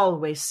will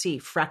always see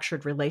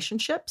fractured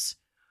relationships,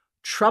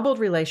 troubled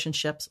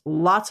relationships,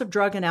 lots of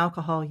drug and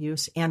alcohol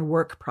use, and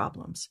work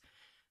problems.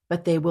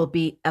 But they will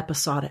be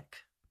episodic.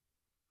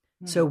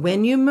 So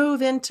when you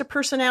move into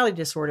personality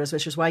disorders,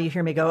 which is why you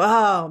hear me go,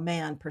 oh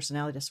man,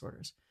 personality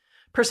disorders.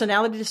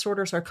 Personality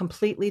disorders are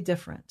completely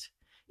different.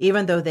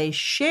 Even though they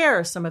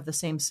share some of the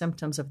same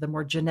symptoms of the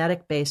more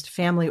genetic-based,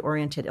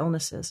 family-oriented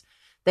illnesses,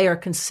 they are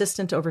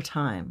consistent over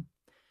time.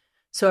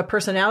 So a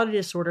personality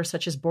disorder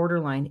such as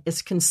borderline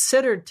is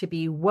considered to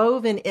be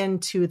woven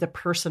into the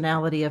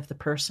personality of the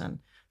person.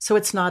 So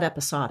it's not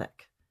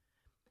episodic.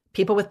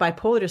 People with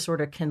bipolar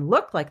disorder can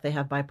look like they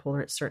have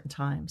bipolar at certain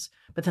times,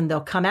 but then they'll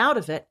come out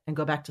of it and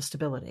go back to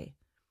stability.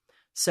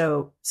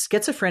 So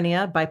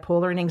schizophrenia,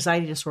 bipolar, and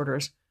anxiety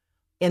disorders,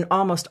 in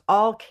almost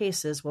all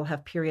cases, will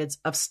have periods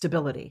of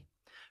stability.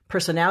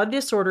 Personality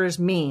disorders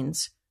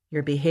means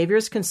your behavior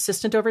is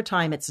consistent over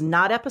time. It's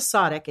not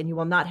episodic, and you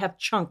will not have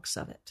chunks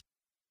of it.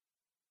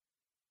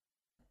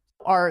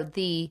 Are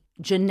the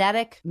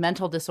genetic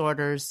mental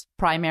disorders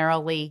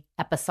primarily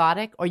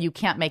episodic, or you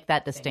can't make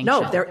that distinction?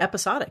 No, they're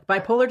episodic.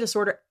 Bipolar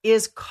disorder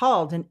is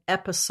called an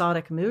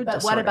episodic mood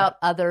disorder. But what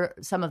about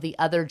some of the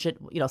other,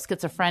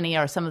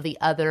 schizophrenia or some of the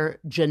other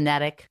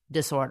genetic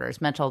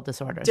disorders, mental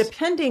disorders?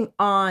 Depending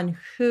on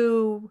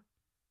who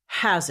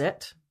has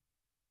it,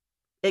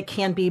 it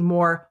can be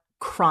more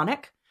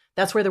chronic.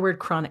 That's where the word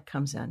chronic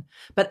comes in.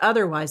 But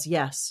otherwise,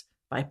 yes,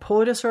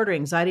 bipolar disorder,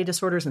 anxiety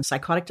disorders, and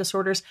psychotic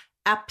disorders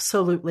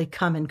absolutely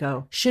come and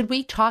go. Should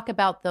we talk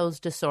about those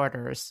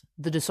disorders,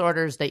 the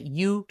disorders that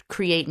you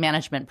create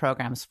management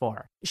programs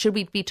for? Should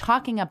we be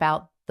talking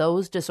about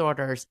those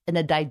disorders in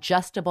a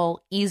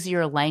digestible,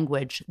 easier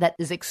language that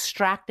is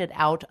extracted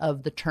out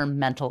of the term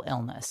mental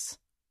illness?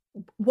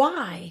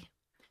 Why?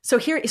 So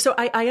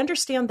I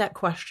understand that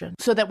question.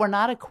 So that we're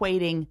not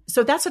equating.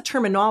 So that's a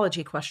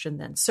terminology question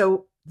then.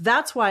 So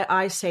that's why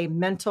I say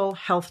mental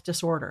health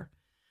disorder.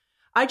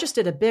 I just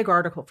did a big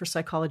article for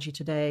Psychology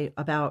Today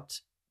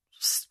about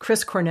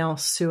Chris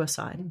Cornell's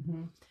suicide.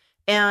 Mm-hmm.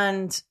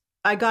 And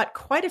I got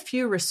quite a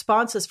few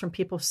responses from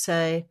people who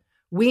say,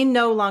 we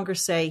no longer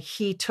say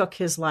he took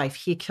his life,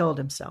 he killed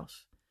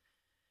himself.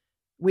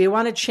 We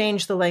want to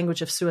change the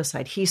language of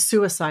suicide. He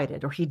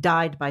suicided or he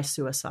died by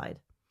suicide.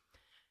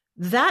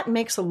 That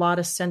makes a lot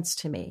of sense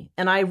to me.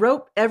 And I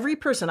wrote every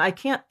person, I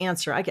can't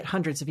answer, I get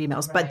hundreds of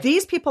emails, right. But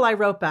these people I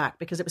wrote back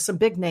because it was some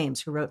big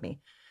names who wrote me.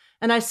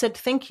 And I said,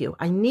 thank you.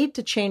 I need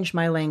to change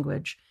my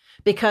language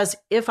because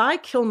if I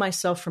kill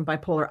myself from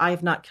bipolar, I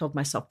have not killed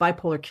myself.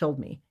 Bipolar killed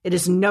me. It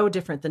is no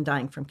different than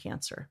dying from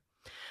cancer.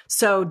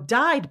 So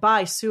died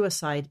by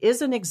suicide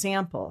is an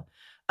example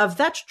of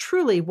that's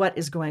truly what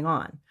is going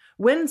on.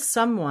 When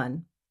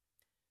someone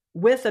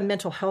with a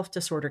mental health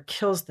disorder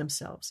kills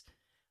themselves,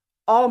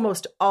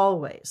 almost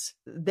always,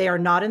 they are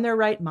not in their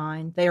right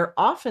mind. They are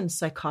often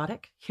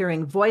psychotic,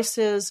 hearing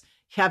voices,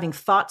 having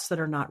thoughts that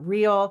are not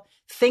real,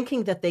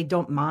 thinking that they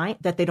don't mind,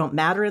 that they don't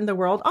matter in the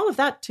world. All of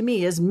that to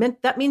me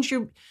that means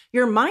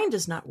your mind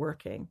is not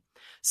working.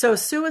 So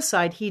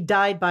suicide, he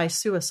died by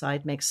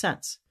suicide, makes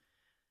sense.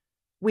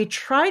 We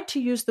tried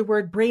to use the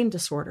word brain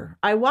disorder.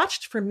 I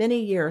watched for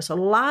many years a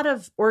lot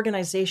of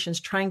organizations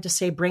trying to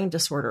say brain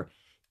disorder.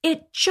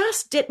 It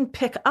just didn't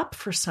pick up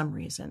for some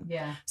reason.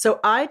 Yeah.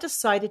 So I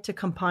decided to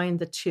combine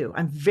the two.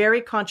 I'm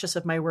very conscious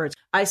of my words.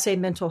 I say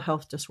mental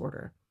health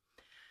disorder.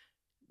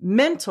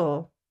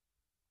 Mental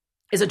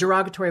is a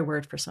derogatory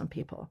word for some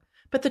people.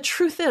 But the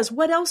truth is,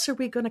 what else are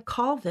we going to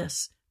call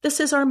this? This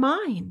is our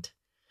mind.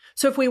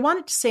 So if we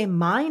wanted to say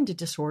mind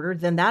disorder,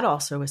 then that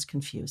also is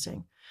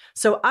confusing.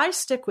 So I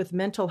stick with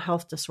mental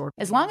health disorder.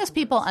 As long as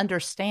people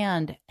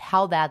understand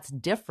how that's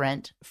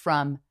different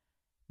from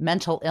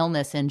mental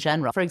illness in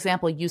general. For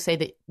example, you say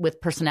that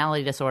with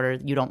personality disorder,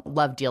 you don't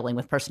love dealing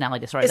with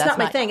personality disorder. It's not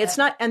my thing. It's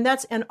not,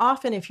 and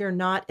often if you're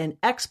not an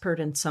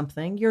expert in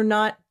something, you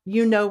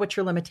know what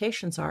your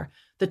limitations are.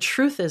 The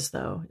truth is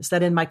though, is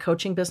that in my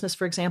coaching business,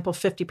 for example,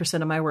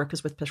 50% of my work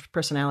is with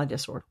personality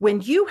disorder.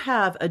 When you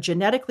have a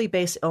genetically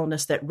based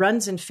illness that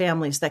runs in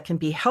families that can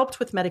be helped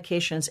with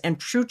medications and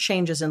true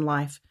changes in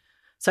life,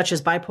 such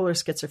as bipolar,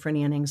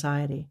 schizophrenia, and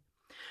anxiety,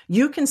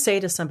 you can say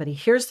to somebody,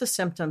 here's the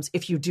symptoms.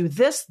 If you do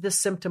this, this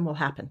symptom will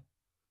happen.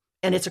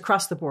 And it's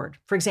across the board.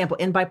 For example,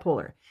 in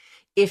bipolar,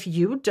 if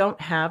you don't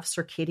have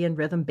circadian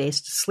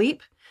rhythm-based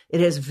sleep, it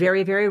is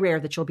very, very rare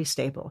that you'll be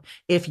stable.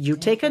 If you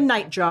take a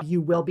night job,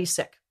 you will be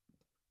sick.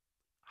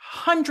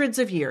 Hundreds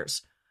of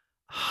years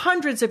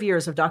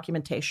of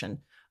documentation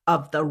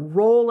of the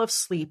role of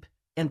sleep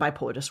in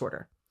bipolar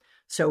disorder.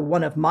 So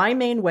one of my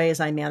main ways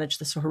I manage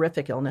this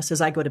horrific illness is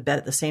I go to bed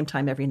at the same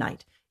time every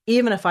night.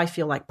 Even if I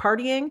feel like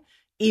partying,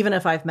 even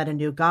if I've met a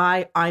new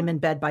guy, I'm in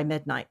bed by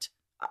midnight,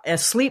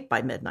 asleep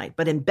by midnight,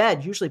 but in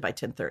bed usually by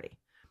 10:30.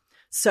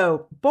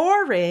 So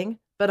boring,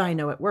 but I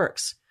know it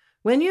works.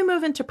 When you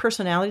move into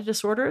personality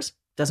disorders,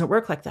 it doesn't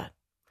work like that.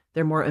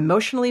 They're more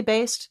emotionally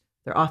based.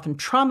 They're often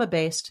trauma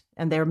based,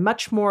 and they're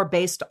much more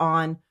based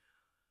on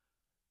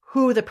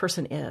who the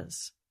person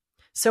is.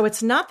 So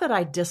it's not that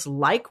I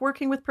dislike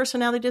working with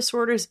personality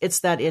disorders.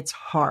 It's that it's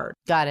hard.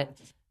 Got it.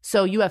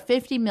 So you have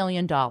 $50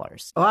 million.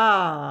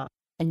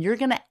 And you're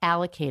going to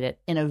allocate it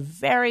in a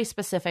very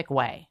specific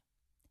way.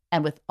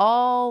 And with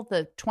all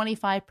the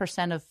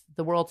 25% of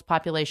the world's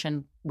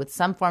population with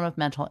some form of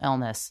mental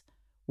illness,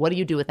 what do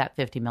you do with that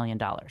 $50 million?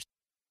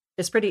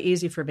 It's pretty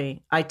easy for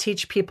me. I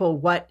teach people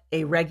what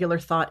a regular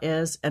thought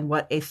is and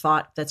what a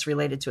thought that's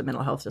related to a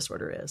mental health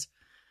disorder is.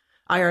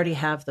 I already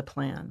have the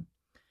plan.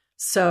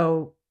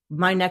 So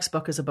my next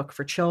book is a book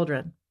for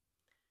children.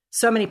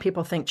 So many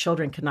people think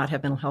children cannot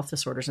have mental health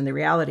disorders, and the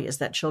reality is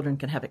that children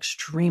can have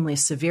extremely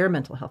severe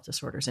mental health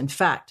disorders. In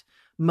fact,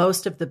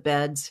 most of the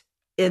beds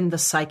in the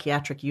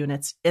psychiatric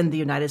units in the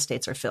United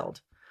States are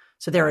filled.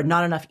 So there are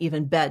not enough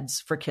even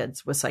beds for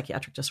kids with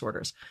psychiatric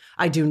disorders.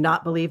 I do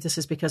not believe this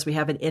is because we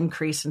have an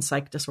increase in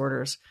psych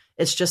disorders.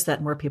 It's just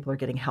that more people are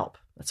getting help.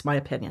 That's my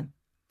opinion.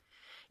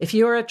 If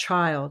you are a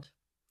child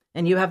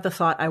and you have the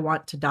thought, I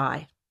want to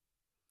die,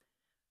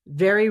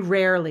 very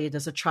rarely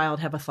does a child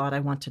have a thought,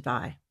 I want to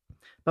die.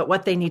 But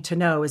what they need to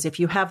know is if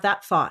you have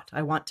that thought,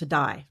 I want to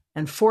die,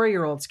 and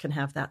 4-year-olds can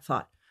have that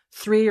thought,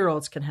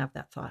 3-year-olds can have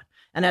that thought.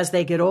 And as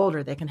they get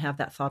older, they can have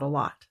that thought a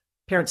lot.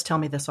 Parents tell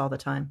me this all the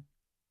time.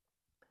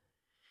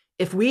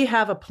 If we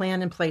have a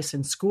plan in place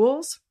in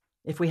schools,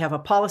 if we have a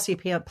policy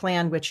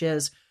plan, which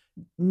is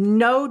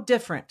no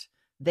different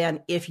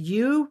than if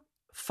you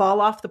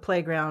fall off the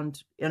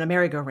playground in a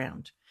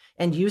merry-go-round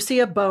and you see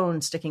a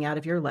bone sticking out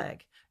of your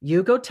leg,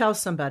 you go tell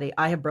somebody,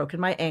 I have broken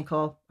my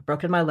ankle,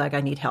 broken my leg,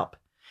 I need help.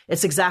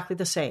 It's exactly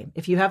the same.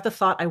 If you have the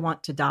thought, I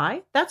want to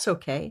die, that's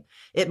okay.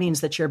 It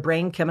means that your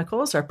brain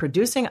chemicals are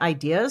producing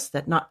ideas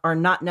that are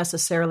not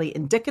necessarily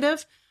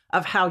indicative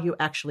of how you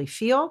actually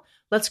feel.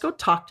 Let's go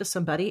talk to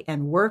somebody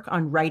and work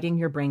on writing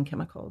your brain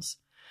chemicals.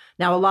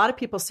 Now, a lot of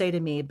people say to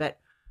me, but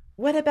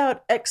what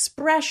about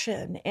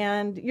expression?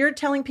 And you're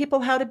telling people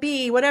how to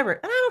be, whatever.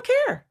 And I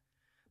don't care.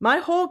 My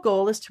whole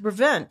goal is to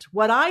prevent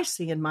what I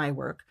see in my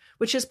work,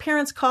 which is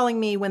parents calling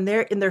me when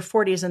they're in their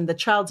 40s and the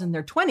child's in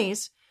their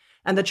 20s,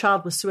 and the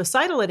child was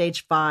suicidal at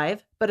age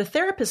 5, but a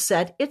therapist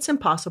said it's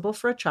impossible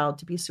for a child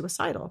to be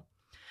suicidal.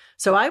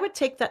 So I would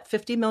take that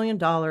 $50 million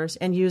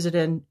and use it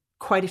in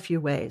quite a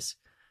few ways.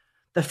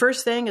 The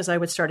first thing is I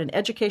would start an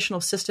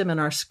educational system in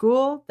our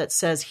school that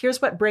says,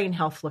 here's what brain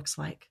health looks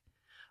like.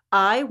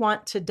 I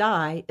want to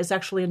die is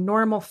actually a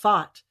normal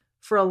thought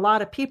for a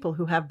lot of people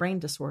who have brain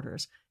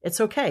disorders. It's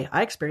okay.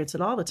 I experience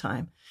it all the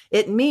time.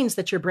 It means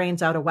that your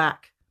brain's out of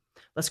whack.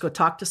 Let's go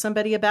talk to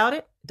somebody about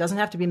it. It doesn't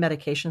have to be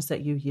medications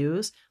that you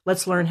use.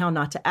 Let's learn how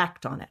not to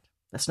act on it.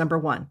 That's number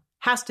one.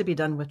 Has to be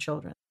done with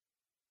children.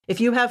 If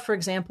you have, for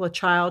example, a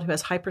child who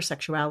has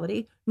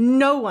hypersexuality,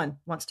 no one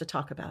wants to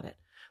talk about it.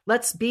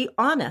 Let's be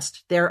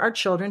honest. There are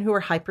children who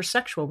are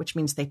hypersexual, which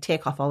means they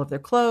take off all of their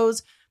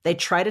clothes. They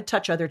try to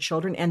touch other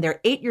children, and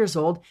they're 8 years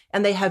old,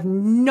 and they have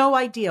no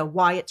idea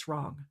why it's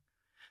wrong.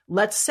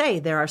 Let's say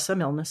there are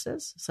some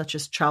illnesses, such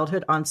as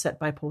childhood onset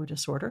bipolar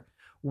disorder,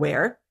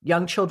 where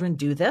young children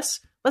do this.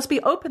 Let's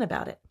be open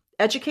about it.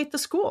 Educate the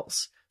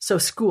schools. So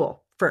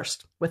school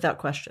first, without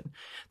question.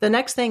 The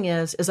next thing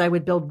is I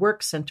would build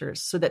work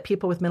centers so that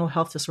people with mental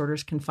health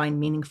disorders can find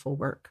meaningful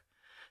work.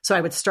 So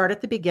I would start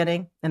at the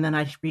beginning, and then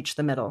I'd reach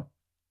the middle.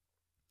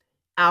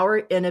 Our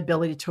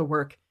inability to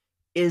work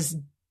is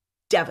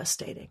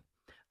devastating.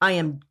 I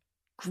am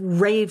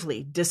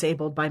gravely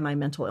disabled by my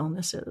mental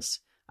illnesses.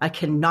 I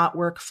cannot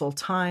work full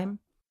time.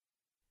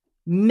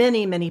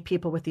 Many, many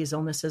people with these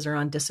illnesses are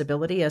on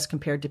disability as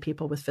compared to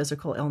people with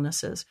physical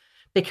illnesses,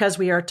 because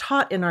we are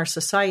taught in our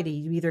society,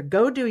 you either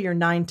go do your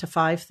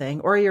 9-to-5 thing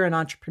or you're an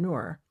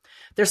entrepreneur.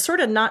 There's sort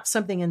of not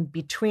something in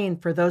between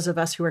for those of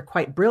us who are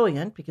quite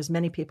brilliant, because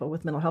many people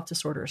with mental health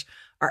disorders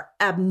are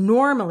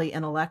abnormally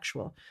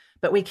intellectual,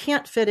 but we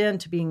can't fit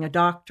into being a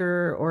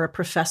doctor or a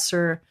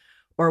professor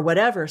or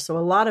whatever. So a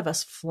lot of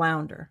us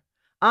flounder.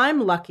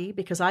 I'm lucky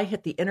because I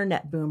hit the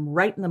internet boom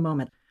right in the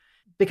moment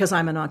because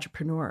I'm an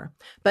entrepreneur.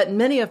 But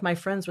many of my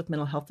friends with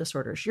mental health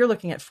disorders, you're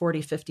looking at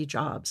 40, 50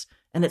 jobs,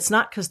 and it's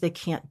not because they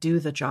can't do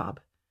the job.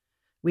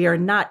 We are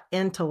not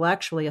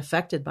intellectually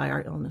affected by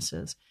our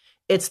illnesses.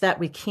 It's that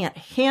we can't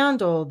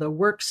handle the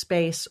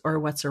workspace or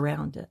what's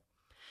around it.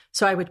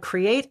 So I would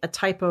create a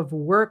type of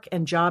work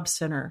and job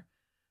center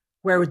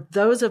where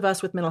those of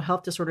us with mental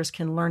health disorders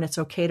can learn it's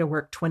okay to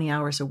work 20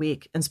 hours a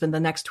week and spend the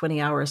next 20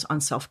 hours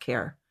on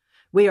self-care.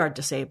 We are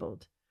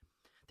disabled.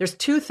 There's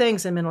two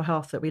things in mental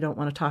health that we don't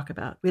want to talk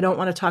about. We don't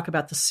want to talk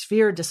about the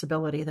severe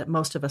disability that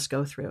most of us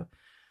go through.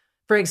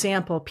 For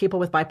example, people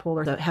with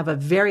bipolar have a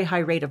very high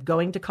rate of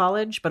going to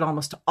college, but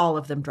almost all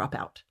of them drop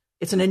out.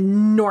 It's an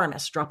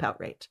enormous dropout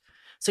rate.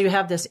 So you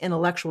have this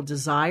intellectual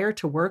desire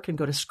to work and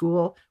go to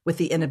school with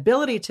the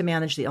inability to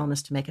manage the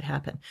illness to make it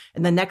happen.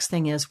 And the next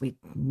thing is we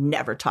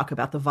never talk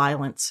about the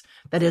violence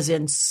that is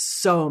in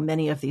so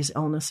many of these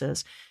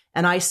illnesses.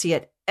 And I see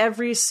it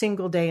every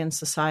single day in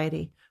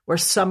society where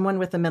someone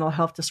with a mental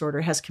health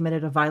disorder has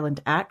committed a violent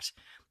act.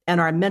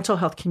 And our mental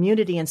health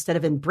community, instead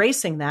of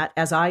embracing that,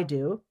 as I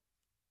do,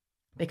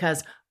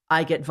 because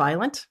I get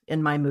violent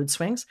in my mood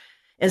swings,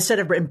 instead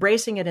of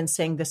embracing it and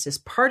saying, this is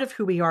part of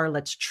who we are,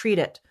 let's treat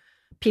it.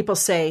 People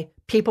say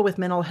people with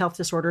mental health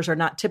disorders are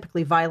not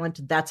typically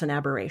violent. That's an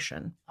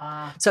aberration.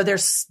 So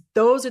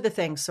those are the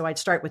things. So I'd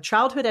start with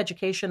childhood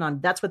education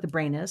on that's what the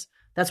brain is.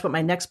 That's what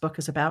my next book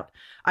is about.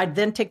 I'd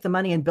then take the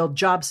money and build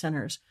job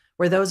centers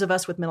where those of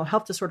us with mental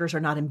health disorders are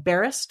not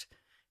embarrassed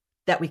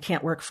that we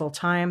can't work full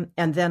time.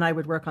 And then I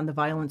would work on the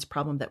violence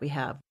problem that we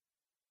have.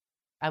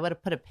 I would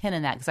have put a pin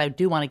in that because I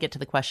do want to get to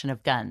the question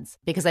of guns,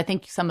 because I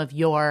think some of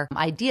your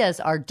ideas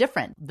are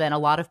different than a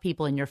lot of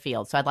people in your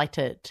field. So I'd like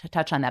to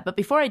touch on that. But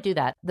before I do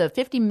that, the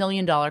 $50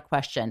 million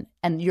question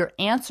and your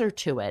answer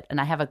to it,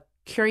 and I have a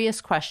curious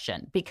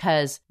question,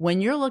 because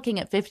when you're looking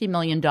at $50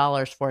 million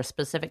for a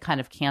specific kind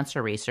of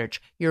cancer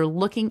research, you're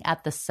looking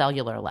at the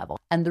cellular level.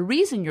 And the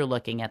reason you're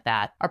looking at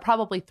that are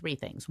probably three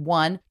things.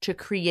 One, to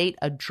create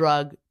a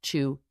drug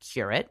to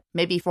cure it,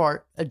 maybe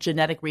for a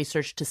genetic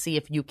research to see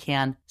if you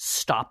can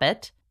stop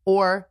it,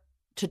 or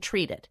to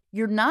treat it.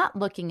 You're not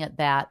looking at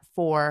that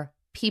for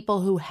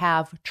people who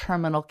have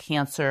terminal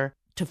cancer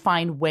to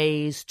find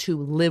ways to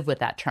live with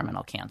that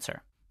terminal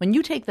cancer. When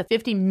you take the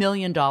 $50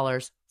 million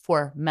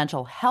for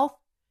mental health,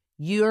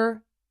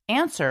 your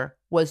answer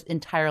was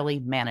entirely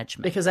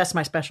management. Because that's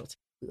my specialty.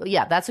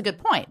 Yeah, that's a good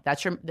point.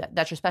 That's your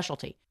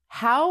specialty.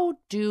 How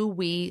do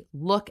we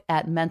look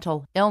at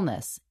mental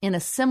illness in a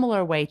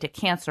similar way to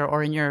cancer,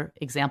 or in your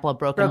example, a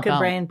broken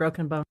brain,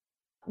 broken bone?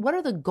 What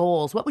are the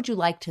goals? What would you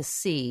like to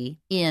see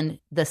in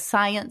the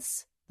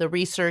science, the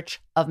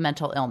research of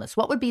mental illness?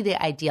 What would be the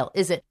ideal?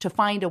 Is it to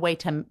find a way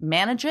to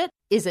manage it?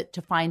 Is it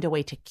to find a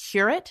way to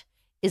cure it?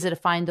 Is it to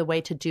find a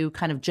way to do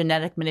kind of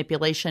genetic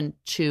manipulation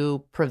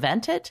to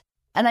prevent it?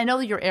 And I know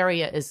that your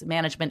area is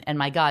management, and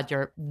my God,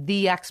 you're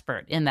the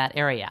expert in that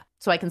area.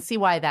 So I can see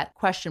why that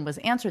question was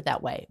answered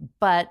that way.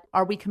 But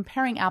are we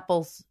comparing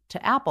apples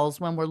to apples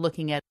when we're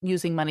looking at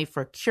using money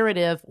for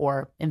curative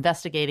or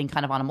investigating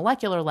kind of on a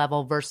molecular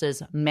level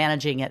versus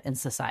managing it in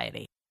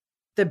society?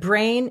 The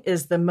brain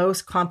is the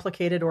most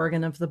complicated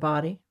organ of the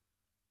body.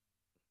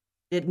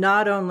 It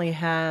not only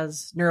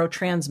has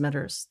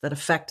neurotransmitters that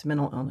affect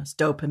mental illness,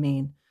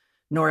 dopamine,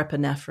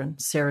 norepinephrine,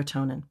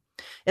 serotonin.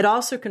 It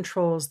also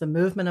controls the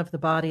movement of the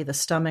body, the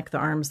stomach, the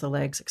arms, the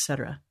legs,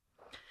 etc.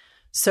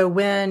 So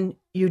when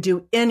you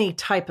do any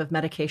type of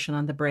medication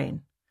on the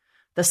brain,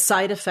 the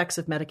side effects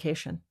of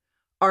medication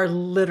are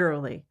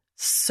literally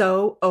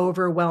so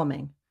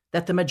overwhelming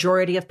that the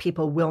majority of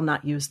people will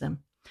not use them.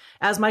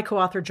 As my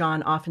co-author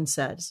John often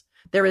says,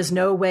 there is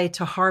no way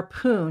to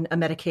harpoon a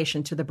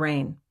medication to the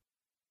brain.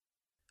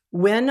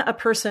 When a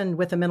person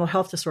with a mental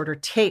health disorder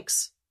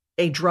takes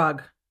a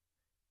drug,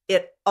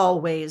 it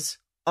always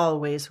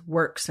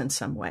works in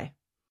some way.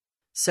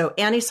 So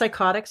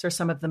antipsychotics are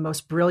some of the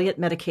most brilliant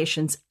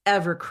medications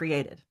ever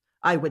created.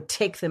 I would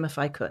take them if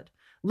I could.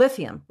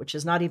 Lithium, which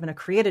is not even a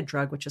created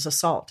drug, which is a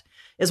salt,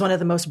 is one of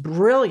the most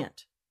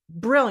brilliant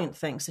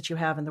things that you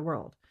have in the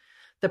world.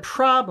 The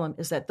problem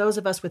is that those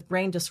of us with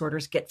brain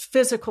disorders get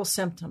physical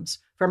symptoms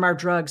from our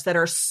drugs that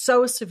are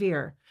so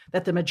severe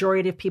that the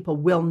majority of people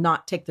will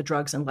not take the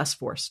drugs unless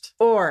forced.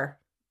 Or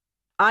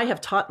I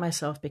have taught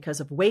myself, because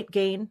of weight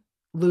gain,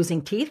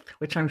 losing teeth,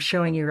 which I'm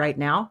showing you right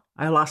now.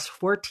 I lost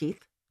 4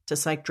 teeth to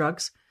psych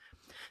drugs.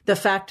 The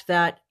fact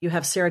that you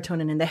have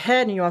serotonin in the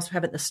head and you also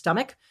have it in the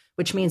stomach,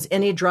 which means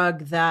any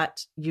drug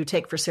that you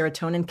take for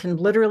serotonin can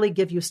literally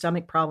give you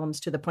stomach problems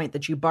to the point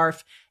that you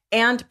barf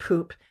and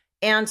poop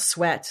and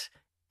sweat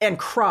and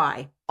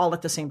cry all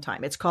at the same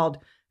time. It's called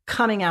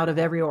coming out of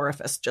every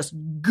orifice, just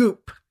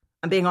goop.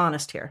 I'm being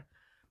honest here.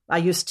 I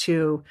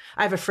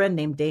have a friend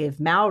named Dave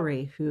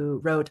Mowry who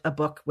wrote a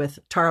book with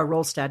Tara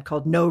Rolstad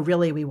called No,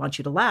 Really, We Want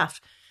You to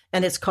Laugh.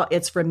 And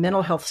it's for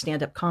mental health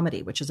stand-up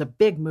comedy, which is a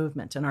big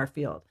movement in our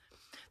field.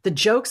 The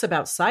jokes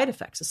about side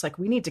effects, it's like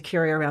we need to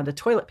carry around a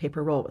toilet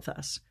paper roll with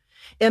us.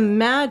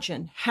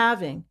 Imagine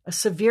having a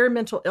severe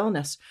mental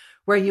illness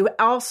where you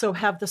also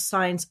have the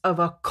signs of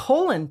a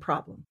colon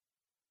problem.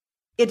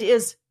 It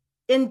is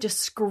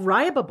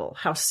indescribable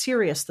how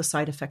serious the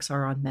side effects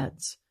are on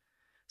meds.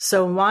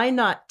 So why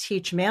not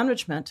teach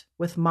management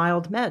with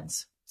mild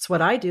meds? It's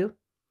what I do.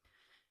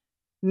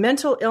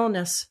 Mental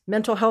illness,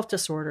 mental health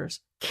disorders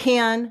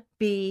can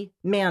be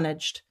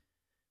managed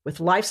with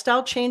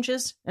lifestyle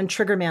changes and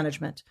trigger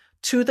management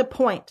to the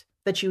point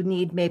that you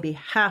need maybe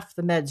half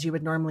the meds you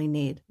would normally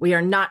need. We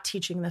are not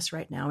teaching this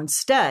right now.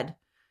 Instead,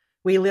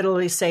 we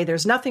literally say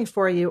there's nothing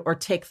for you or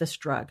take this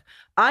drug.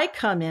 I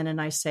come in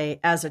and I say,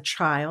 as a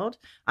child,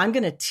 I'm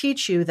going to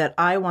teach you that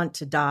I want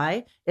to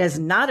die is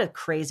not a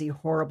crazy,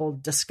 horrible,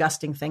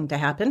 disgusting thing to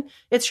happen.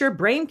 It's your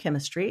brain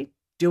chemistry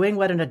doing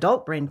what an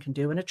adult brain can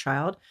do in a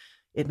child.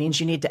 It means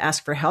you need to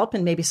ask for help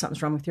and maybe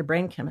something's wrong with your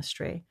brain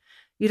chemistry.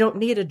 You don't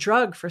need a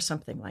drug for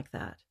something like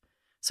that.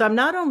 So I'm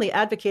not only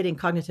advocating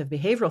cognitive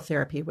behavioral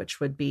therapy, which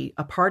would be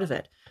a part of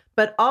it,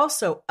 but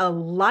also a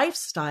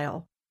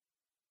lifestyle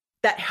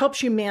that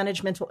helps you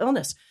manage mental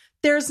illness.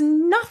 There's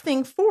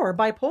nothing for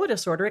bipolar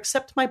disorder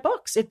except my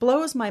books. It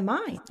blows my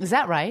mind. Is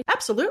that right?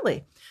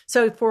 Absolutely.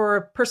 So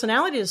for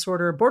personality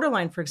disorder,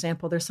 borderline, for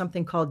example, there's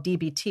something called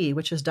DBT,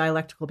 which is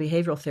dialectical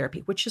behavioral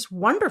therapy, which is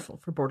wonderful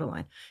for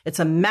borderline. It's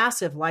a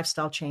massive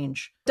lifestyle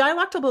change.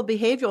 Dialectical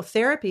behavioral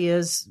therapy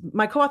is,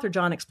 my co-author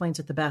John explains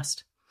it the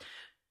best.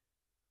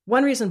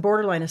 One reason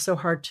borderline is so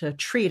hard to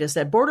treat is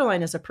that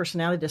borderline is a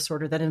personality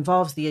disorder that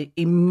involves the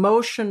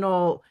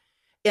emotional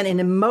in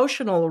an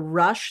emotional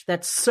rush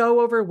that's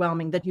so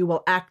overwhelming that you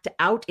will act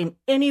out in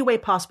any way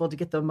possible to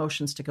get the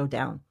emotions to go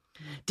down.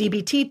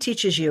 DBT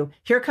teaches you,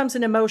 here comes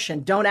an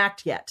emotion, don't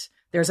act yet.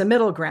 There's a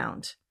middle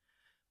ground.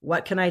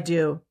 What can I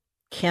do?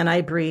 Can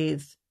I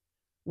breathe?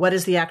 What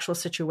is the actual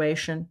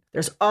situation?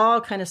 There's all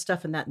kind of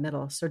stuff in that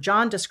middle. So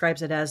John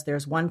describes it as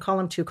there's 1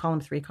 column, 2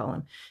 column, 3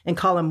 column. In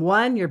column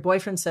 1, your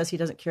boyfriend says he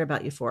doesn't care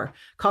about you for.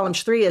 Column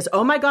 3 is,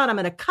 oh my God, I'm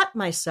going to cut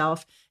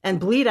myself and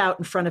bleed out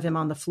in front of him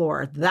on the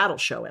floor. That'll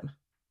show him.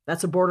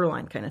 That's a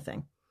borderline kind of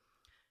thing.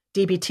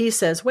 DBT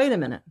says, wait a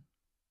minute.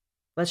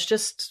 Let's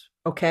just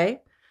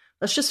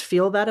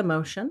feel that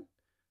emotion.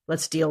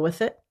 Let's deal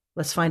with it.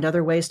 Let's find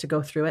other ways to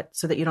go through it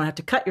so that you don't have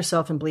to cut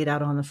yourself and bleed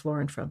out on the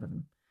floor in front of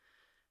him.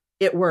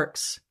 It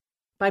works.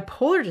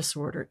 Bipolar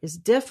disorder is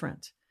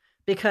different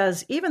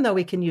because even though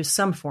we can use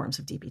some forms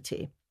of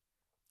DBT,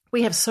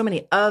 we have so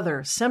many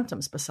other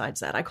symptoms besides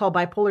that. I call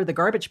bipolar the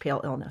garbage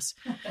pail illness.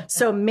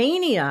 So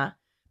mania,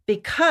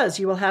 because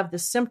you will have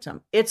this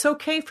symptom. It's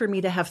okay for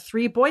me to have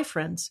 3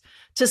 boyfriends,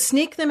 to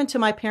sneak them into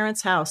my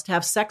parents' house, to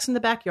have sex in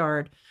the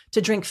backyard,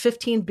 to drink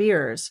 15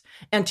 beers,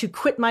 and to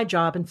quit my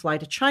job and fly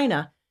to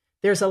China.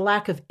 There's a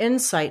lack of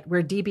insight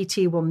where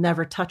DBT will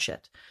never touch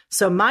it.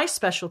 So my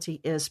specialty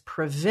is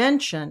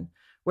prevention,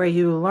 where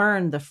you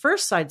learn the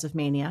first signs of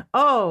mania.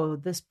 Oh,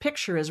 this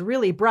picture is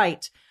really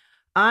bright.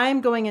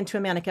 I'm going into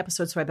a manic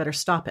episode, so I better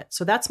stop it.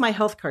 So that's my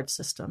health card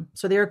system.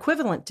 So they're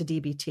equivalent to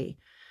DBT.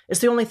 It's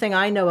the only thing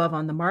I know of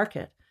on the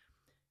market.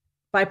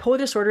 Bipolar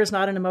disorder is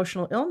not an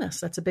emotional illness.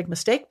 That's a big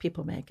mistake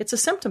people make. It's a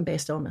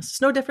symptom-based illness.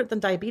 It's no different than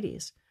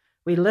diabetes.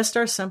 We list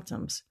our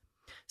symptoms.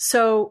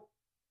 So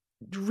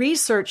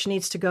research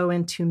needs to go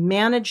into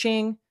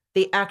managing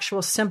the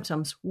actual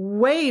symptoms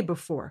way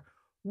before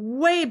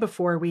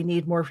we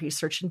need more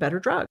research and better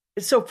drugs.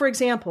 So, for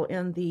example,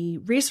 in the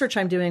research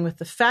I'm doing with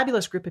the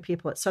fabulous group of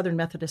people at Southern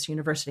Methodist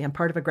University, I'm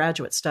part of a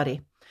graduate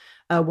study.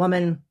 A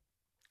woman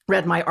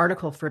read my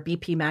article for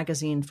BP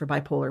Magazine for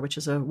Bipolar, which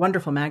is a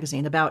wonderful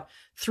magazine, about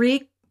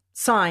 3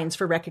 signs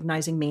for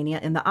recognizing mania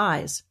in the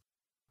eyes.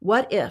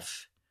 What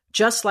if,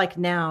 just like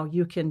now,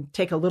 you can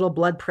take a little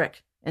blood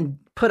prick and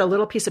put a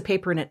little piece of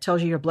paper in it,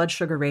 tells you your blood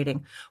sugar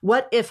rating.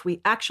 What if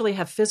we actually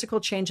have physical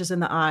changes in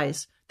the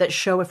eyes that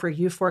show if we're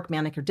euphoric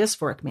manic or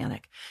dysphoric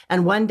manic?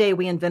 And one day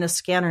we invent a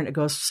scanner and it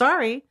goes,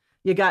 sorry,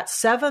 you got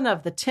 7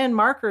 of the 10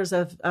 markers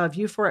of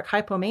euphoric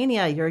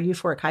hypomania. You're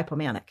euphoric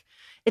hypomanic.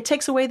 It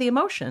takes away the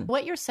emotion.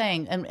 What you're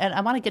saying, and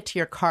I want to get to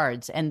your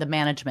cards and the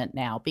management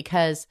now,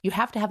 because you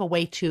have to have a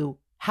way to,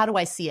 how do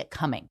I see it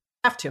coming?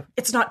 Have to.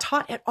 It's not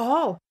taught at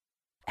all.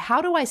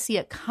 How do I see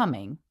it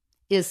coming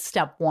is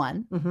step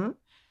 1. Mm-hmm.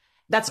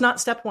 That's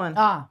not step 1.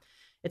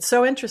 It's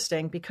so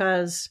interesting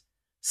because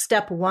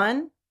step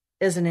 1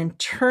 is an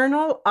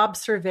internal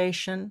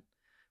observation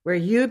where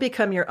you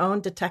become your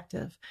own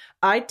detective.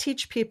 I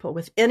teach people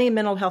with any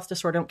mental health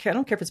disorder, I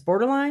don't care if it's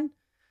borderline,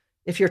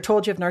 if you're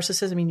told you have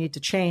narcissism, you need to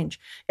change.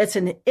 It's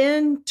an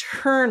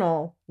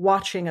internal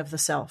watching of the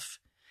self.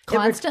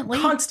 Constantly?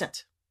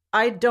 Constant.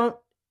 I don't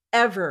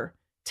ever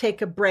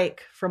take a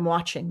break from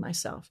watching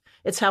myself.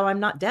 It's how I'm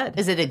not dead.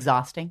 Is it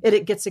exhausting?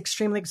 It gets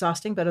extremely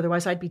exhausting, but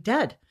otherwise I'd be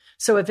dead.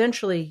 So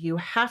eventually you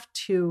have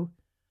to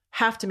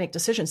make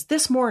decisions.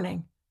 This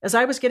morning, as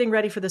I was getting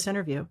ready for this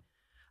interview,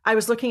 I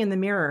was looking in the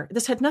mirror.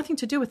 This had nothing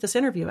to do with this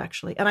interview,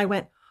 actually. And I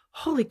went,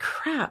 holy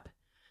crap,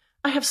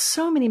 I have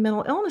so many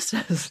mental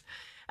illnesses.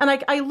 And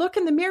I look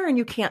in the mirror and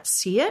you can't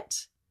see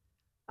it.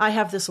 I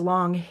have this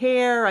long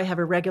hair. I have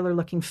a regular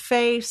looking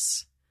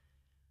face.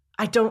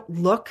 I don't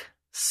look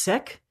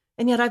sick.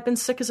 And yet I've been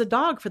sick as a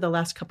dog for the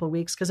last couple of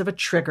weeks because of a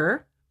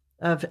trigger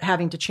of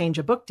having to change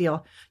a book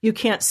deal. You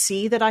can't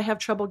see that I have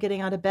trouble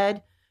getting out of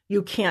bed.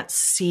 You can't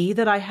see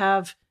that I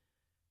have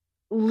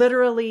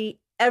literally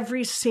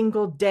every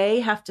single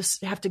day have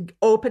to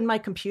open my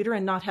computer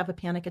and not have a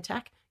panic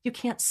attack. You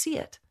can't see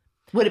it.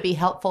 Would it be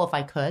helpful if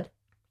I could?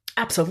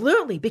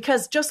 Absolutely.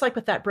 Because just like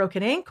with that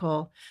broken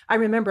ankle, I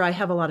remember I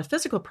have a lot of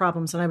physical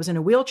problems and I was in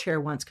a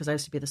wheelchair once because I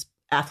used to be this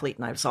athlete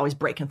and I was always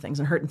breaking things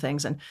and hurting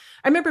things. And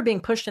I remember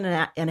being pushed in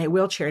a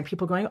wheelchair and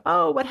people going,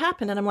 oh, what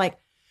happened? And I'm like,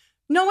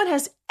 no one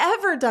has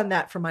ever done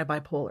that for my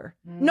bipolar.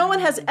 No one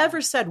has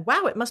ever said,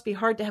 wow, it must be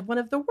hard to have one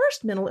of the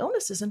worst mental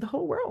illnesses in the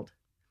whole world.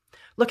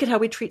 Look at how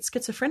we treat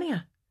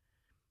schizophrenia.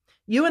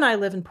 You and I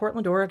live in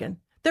Portland, Oregon.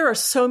 There are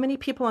so many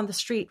people on the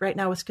street right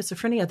now with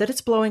schizophrenia that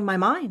it's blowing my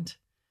mind.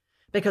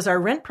 Because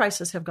our rent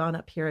prices have gone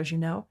up here, as you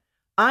know.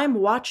 I'm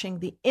watching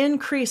the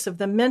increase of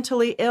the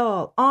mentally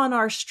ill on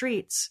our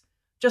streets,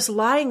 just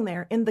lying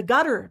there in the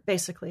gutter,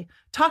 basically,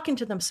 talking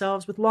to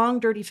themselves with long,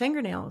 dirty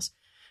fingernails,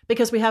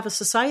 because we have a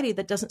society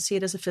that doesn't see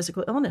it as a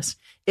physical illness.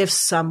 If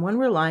someone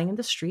were lying in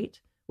the street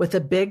with a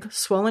big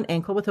swollen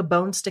ankle with a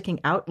bone sticking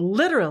out,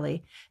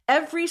 literally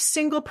every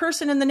single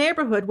person in the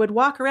neighborhood would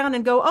walk around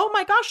and go, oh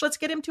my gosh, let's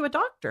get him to a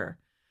doctor.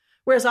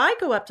 Whereas I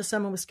go up to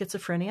someone with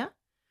schizophrenia,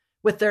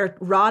 with their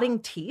rotting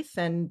teeth,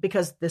 and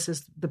because this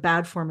is the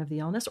bad form of the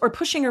illness, or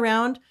pushing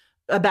around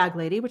a bag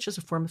lady, which is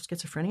a form of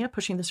schizophrenia,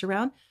 pushing this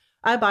around.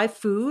 I buy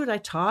food, I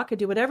talk, I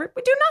do whatever.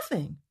 We do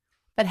nothing.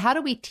 But how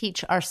do we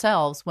teach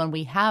ourselves when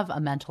we have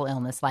a mental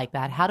illness like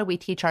that? How do we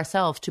teach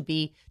ourselves to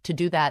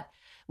do that?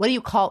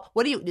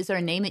 Is there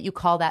a name that you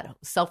call that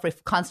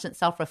constant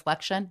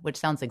self-reflection, which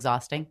sounds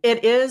exhausting?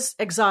 It is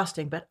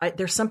exhausting, but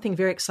there's something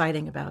very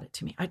exciting about it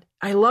to me.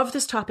 I love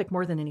this topic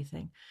more than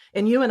anything.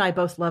 And you and I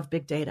both love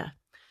big data.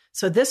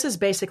 So this is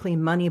basically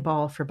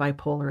Moneyball for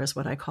bipolar is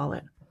what I call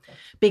it.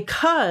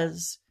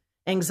 Because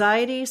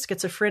anxiety,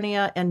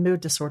 schizophrenia, and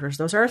mood disorders,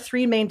 those are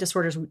 3 main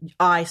disorders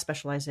I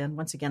specialize in.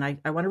 Once again,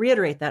 I want to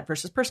reiterate that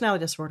versus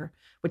personality disorder,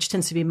 which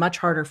tends to be much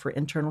harder for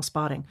internal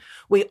spotting.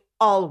 We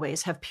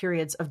always have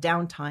periods of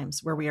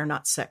downtimes where we are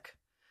not sick.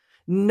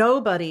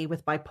 Nobody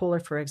with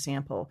bipolar, for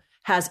example,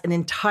 has an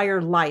entire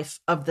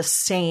life of the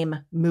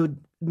same mood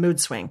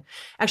swing.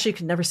 Actually, you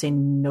can never say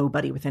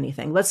nobody with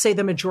anything. Let's say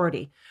the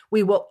majority.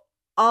 We will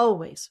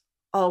always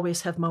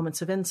have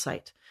moments of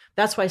insight.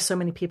 That's why so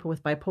many people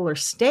with bipolar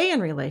stay in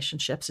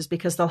relationships, is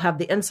because they'll have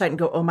the insight and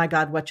go, oh my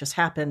God, what just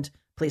happened?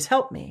 Please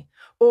help me.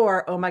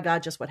 Or, oh my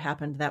God, just what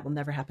happened? That will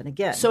never happen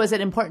again. So is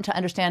it important to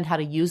understand how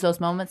to use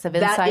those moments of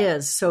insight? That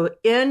is. So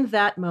in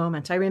that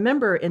moment, I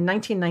remember in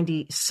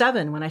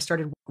 1997, when I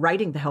started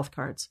writing the health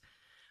cards,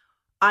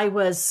 I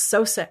was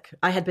so sick.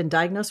 I had been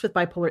diagnosed with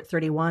bipolar at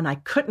 31. I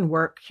couldn't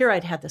work. Here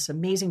I'd had this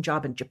amazing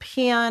job in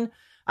Japan.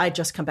 I'd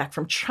just come back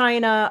from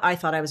China. I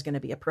thought I was going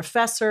to be a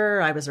professor.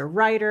 I was a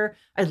writer.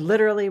 I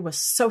literally was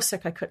so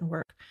sick I couldn't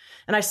work.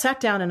 And I sat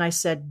down and I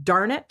said,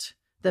 darn it.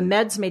 The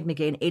meds made me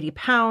gain 80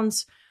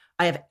 pounds.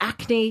 I have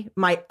acne.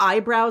 My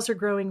eyebrows are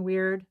growing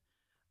weird.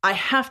 I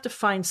have to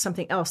find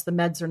something else. The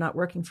meds are not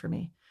working for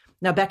me.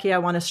 Now, Becky, I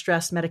want to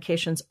stress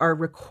medications are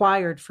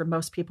required for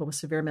most people with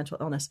severe mental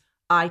illness.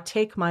 I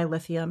take my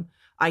lithium.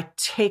 I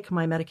take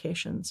my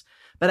medications,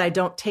 but I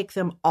don't take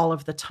them all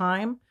of the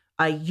time.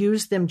 I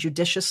use them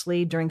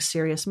judiciously during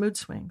serious mood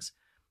swings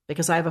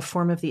because I have a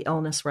form of the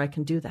illness where I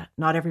can do that.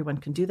 Not everyone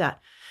can do that.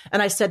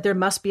 And I said, there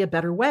must be a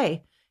better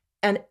way.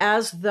 And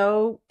as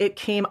though it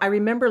came, I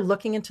remember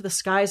looking into the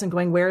skies and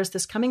going, where is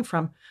this coming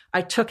from?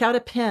 I took out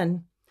a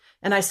pen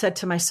and I said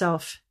to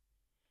myself,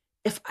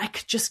 if I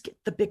could just get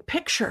the big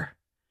picture,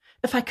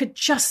 if I could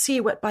just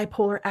see what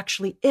bipolar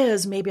actually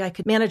is, maybe I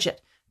could manage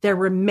it. There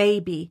were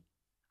maybe,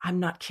 I'm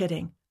not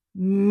kidding,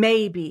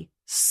 maybe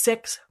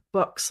 6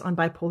 books on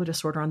bipolar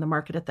disorder on the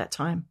market at that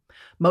time.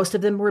 Most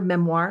of them were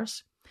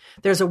memoirs.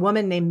 There's a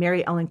woman named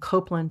Mary Ellen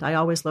Copeland. I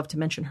always love to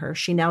mention her.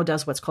 She now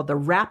does what's called the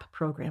RAP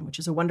program, which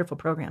is a wonderful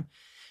program.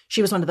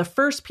 She was one of the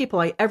first people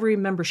I ever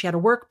remember. She had a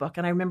workbook.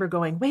 And I remember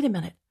going, wait a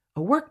minute,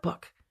 a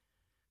workbook.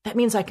 That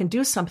means I can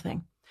do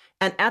something.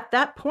 And at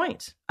that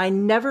point, I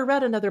never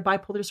read another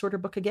bipolar disorder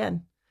book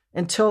again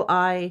until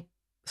I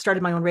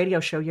started my own radio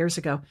show years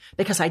ago,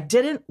 because I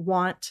didn't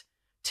want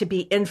to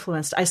be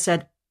influenced. I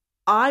said,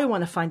 I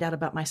want to find out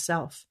about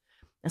myself.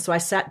 And so I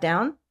sat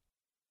down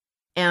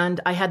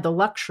and I had the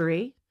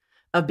luxury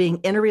of being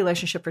in a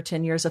relationship for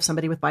 10 years of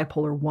somebody with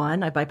bipolar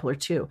 1, I have bipolar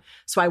 2.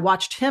 So I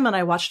watched him and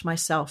I watched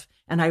myself,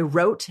 and I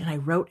wrote and I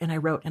wrote and I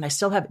wrote, and I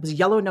still have, it was a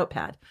yellow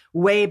notepad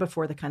way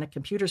before the kind of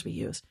computers we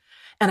use.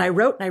 And I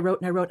wrote and I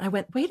wrote and I wrote, and I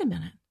went, wait a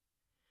minute.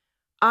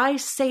 I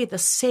say the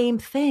same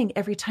thing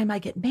every time I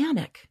get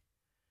manic.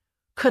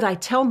 Could I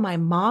tell my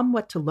mom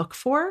what to look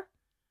for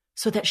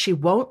so that she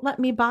won't let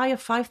me buy a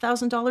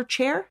 $5,000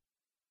 chair?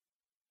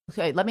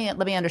 Okay, let me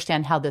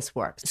understand how this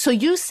works. So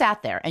you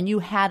sat there and you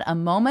had a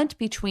moment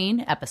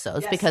between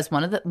episodes, yes, because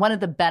one of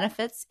the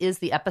benefits is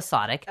the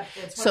episodic.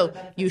 So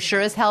you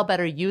sure as hell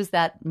better use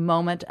that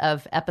moment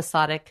of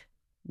episodic,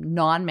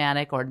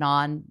 non-manic or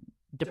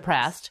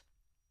non-depressed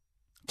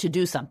to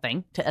do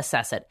something, to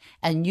assess it.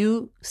 And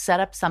you set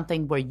up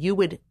something where you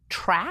would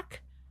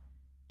track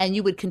and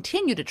you would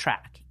continue to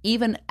track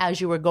even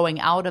as you were going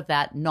out of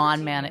that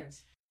non-manic.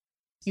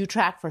 You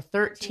tracked for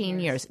 13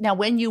 years. Now,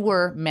 when you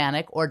were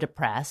manic or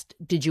depressed,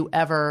 did you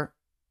ever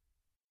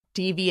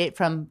deviate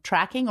from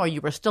tracking, or you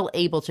were still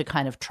able to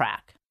kind of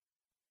track?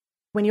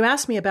 When you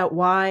asked me about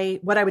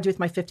what I would do with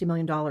my $50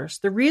 million,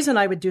 the reason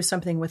I would do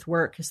something with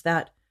work is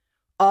that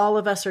all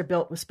of us are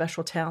built with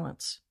special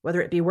talents, whether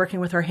it be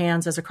working with our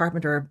hands as a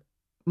carpenter.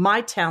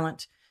 My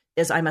talent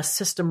is I'm a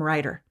system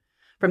writer.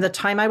 From the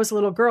time I was a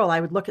little girl,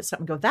 I would look at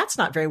something and go, that's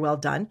not very well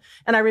done.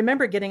 And I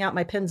remember getting out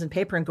my pens and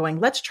paper and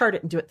going, let's chart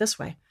it and do it this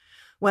way.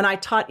 When I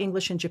taught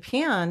English in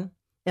Japan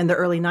in the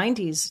early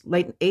 90s,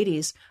 late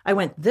 80s, I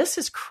went, this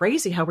is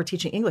crazy how we're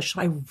teaching English.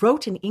 So I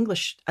wrote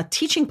a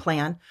teaching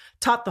plan,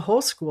 taught the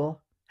whole school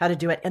how to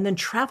do it, and then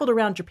traveled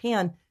around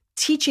Japan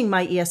teaching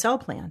my ESL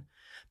plan.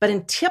 But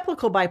in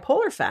typical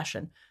bipolar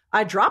fashion,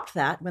 I dropped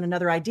that when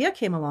another idea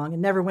came along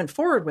and never went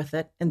forward with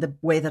it in the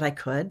way that I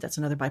could. That's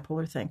another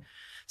bipolar thing.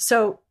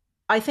 So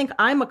I think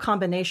I'm a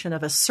combination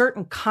of a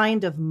certain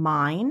kind of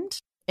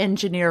mind.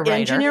 Engineer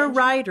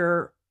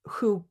writer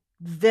who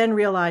then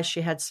realized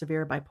she had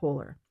severe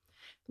bipolar.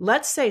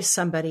 Let's say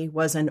somebody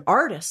was an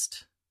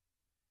artist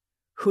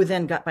who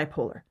then got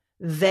bipolar.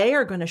 They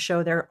are going to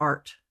show their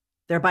art.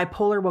 Their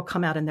bipolar will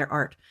come out in their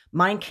art.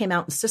 Mine came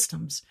out in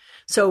systems.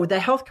 So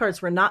the health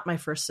cards were not my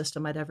first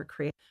system I'd ever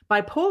create.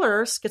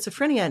 Bipolar,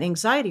 schizophrenia, and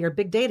anxiety are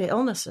big data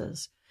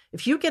illnesses.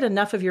 If you get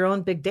enough of your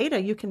own big data,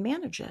 you can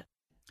manage it.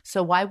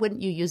 So why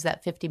wouldn't you use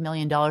that $50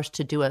 million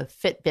to do a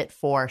Fitbit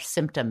for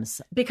symptoms?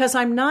 Because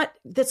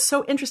that's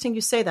so interesting you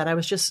say that. I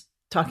was just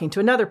talking to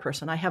another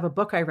person. I have a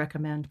book I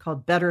recommend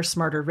called Better,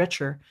 Smarter,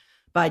 Richer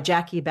by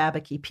Jackie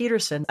Babicki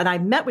Peterson. And I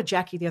met with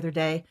Jackie the other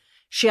day.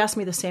 She asked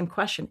me the same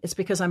question. It's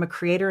because I'm a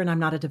creator and I'm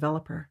not a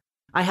developer.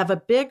 I have a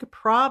big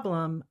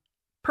problem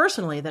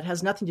personally that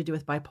has nothing to do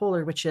with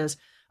bipolar, which is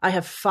I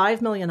have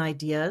 5 million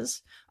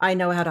ideas. I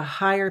know how to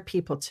hire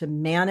people to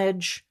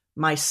manage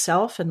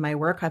myself and my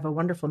work. I have a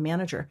wonderful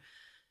manager.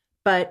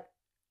 But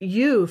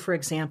you, for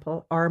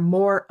example, are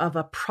more of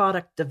a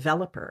product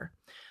developer.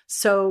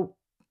 So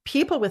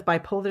people with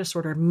bipolar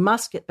disorder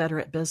must get better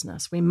at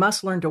business. We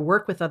must learn to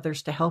work with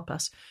others to help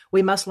us.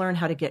 We must learn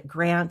how to get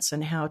grants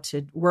and how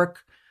to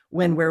work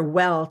when we're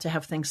well to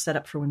have things set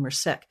up for when we're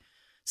sick.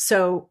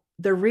 So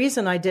the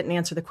reason I didn't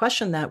answer the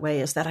question that way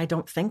is that I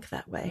don't think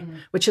that way,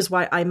 which is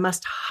why I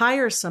must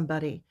hire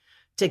somebody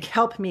to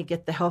help me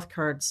get the health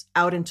cards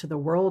out into the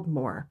world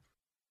more.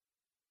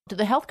 Do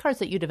the health cards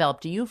that you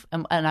developed,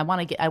 and I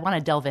want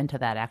to delve into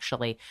that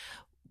actually.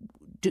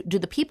 Do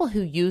the people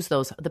who use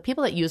the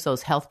people that use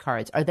those health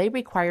cards, are they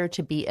required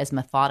to be as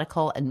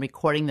methodical and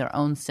recording their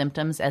own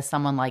symptoms as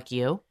someone like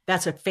you?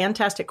 That's a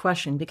fantastic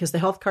question, because the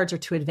health cards are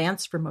too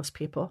advanced for most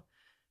people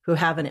who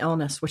have an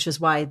illness, which is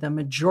why the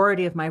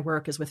majority of my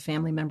work is with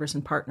family members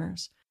and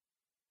partners.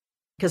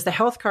 Because the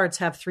health cards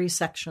have 3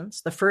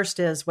 sections. The first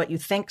is what you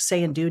think,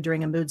 say, and do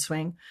during a mood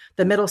swing.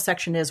 The middle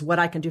section is what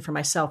I can do for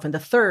myself. And the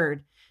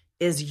third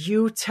is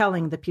you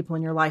telling the people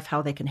in your life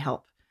how they can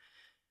help.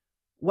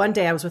 One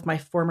day I was with my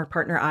former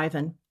partner,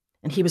 Ivan,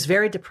 and he was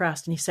very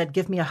depressed, and he said,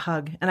 give me a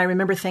hug. And I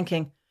remember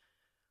thinking,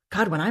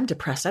 God, when I'm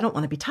depressed, I don't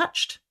want to be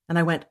touched. And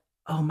I went,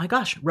 oh my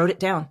gosh, wrote it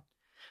down.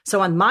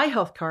 So on my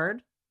health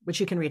card, which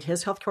you can read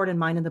his health card and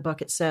mine in the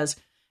book, it says,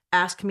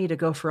 ask me to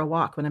go for a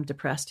walk when I'm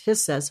depressed.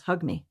 His says,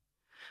 hug me.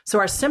 So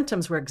our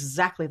symptoms were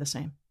exactly the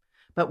same.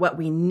 But what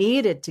we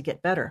needed to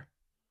get better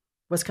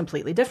was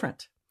completely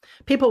different.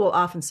 People will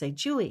often say,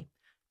 Julie,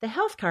 the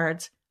health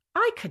cards,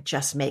 I could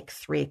just make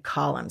 3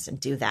 columns and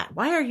do that.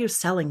 Why are you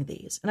selling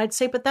these? And I'd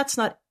say, but that's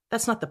not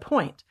the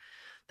point.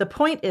 The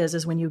point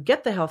is when you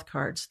get the health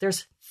cards,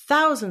 there's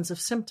thousands of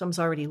symptoms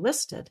already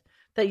listed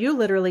that you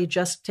literally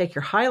just take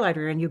your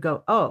highlighter and you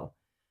go, oh,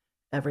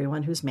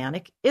 everyone who's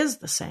manic is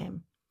the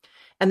same.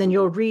 And then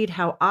you'll read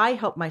how I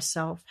help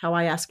myself, how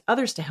I ask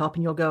others to help.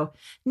 And you'll go,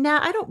 nah,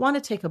 I don't want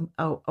to take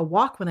a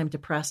walk when I'm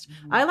depressed.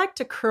 Mm-hmm. I like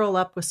to curl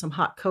up with some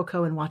hot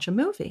cocoa and watch a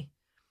movie.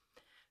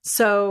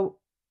 So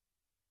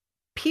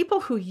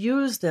people who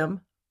use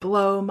them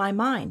blow my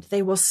mind.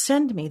 They will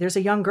send me. There's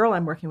a young girl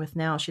I'm working with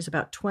now. She's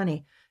about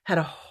 20, had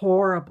a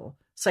horrible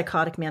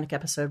psychotic manic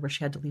episode where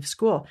she had to leave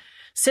school,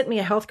 sent me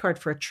a health card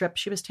for a trip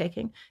she was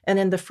taking. And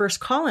in the first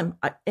column,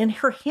 in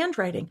her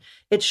handwriting,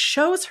 it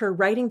shows her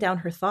writing down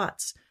her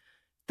thoughts.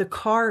 The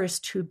car is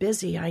too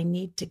busy. I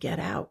need to get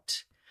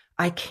out.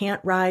 I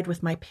can't ride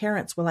with my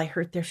parents. Will I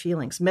hurt their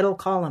feelings? Middle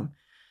column.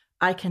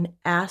 I can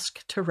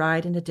ask to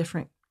ride in a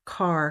different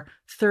car.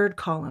 Third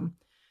column.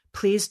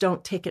 Please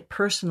don't take it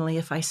personally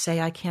if I say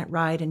I can't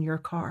ride in your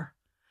car.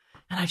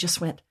 And I just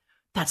went,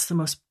 that's the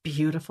most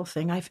beautiful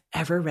thing I've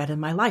ever read in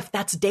my life.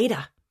 That's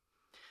data.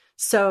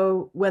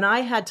 So when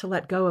I had to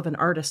let go of an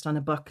artist on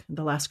a book in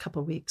the last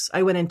couple of weeks,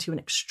 I went into an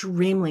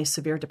extremely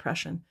severe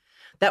depression.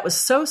 That was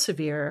so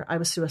severe. I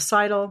was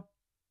suicidal.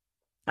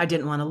 I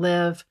didn't want to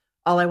live.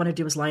 All I wanted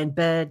to do was lie in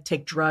bed,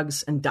 take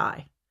drugs, and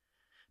die.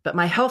 But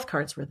my health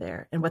cards were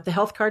there. And what the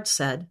health cards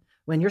said,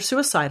 when you're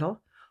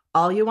suicidal,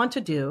 all you want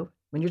to do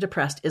when you're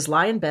depressed is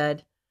lie in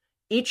bed,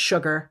 eat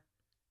sugar,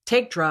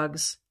 take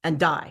drugs, and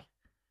die.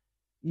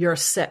 You're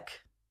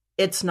sick.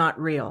 It's not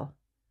real.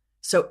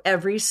 So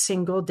every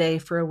single day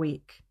for a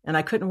week, and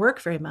I couldn't work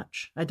very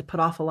much. I had to put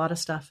off a lot of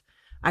stuff.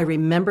 I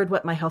remembered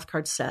what my health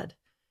card said.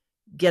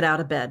 Get out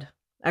of bed.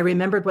 I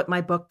remembered what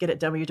my book, Get It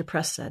Done When You're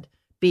Depressed, said.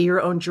 Be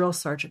your own drill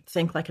sergeant.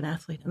 Think like an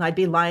athlete. And I'd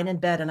be lying in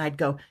bed and I'd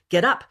go,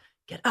 get up,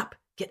 get up,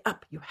 get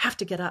up. You have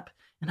to get up.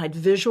 And I'd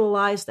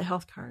visualize the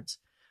health cards.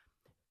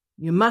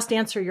 You must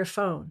answer your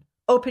phone,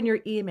 open your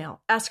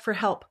email, ask for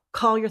help,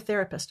 call your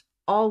therapist,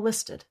 all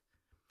listed.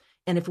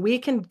 And if we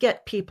can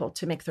get people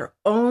to make their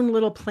own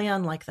little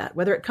plan like that,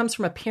 whether it comes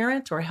from a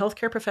parent or a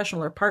healthcare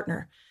professional or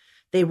partner,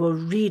 they will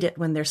read it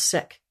when they're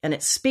sick. And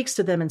it speaks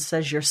to them and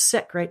says, you're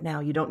sick right now.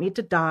 You don't need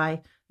to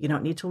die. You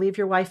don't need to leave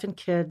your wife and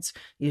kids.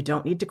 You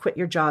don't need to quit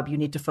your job. You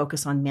need to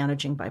focus on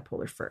managing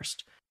bipolar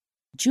first.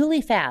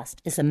 Julie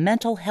Fast is a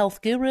mental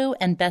health guru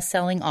and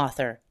best-selling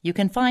author. You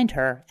can find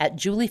her at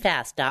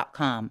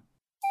juliefast.com.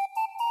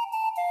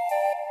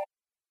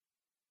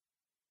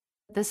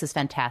 This is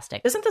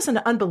fantastic. Isn't this an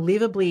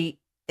unbelievably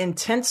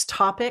intense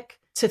topic?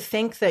 To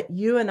think that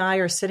you and I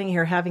are sitting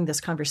here having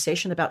this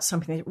conversation about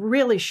something that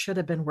really should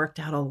have been worked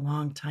out a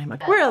long time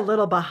ago. We're a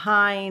little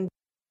behind.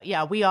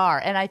 Yeah, we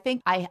are. And I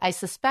think I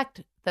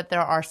suspect that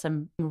there are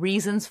some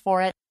reasons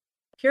for it.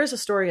 Here's a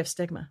story of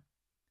stigma.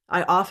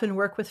 I often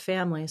work with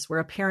families where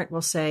a parent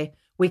will say,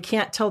 we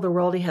can't tell the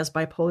world he has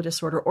bipolar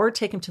disorder or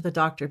take him to the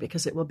doctor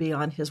because it will be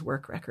on his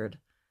work record.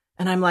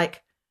 And I'm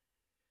like,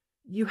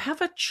 you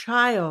have a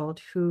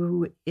child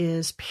who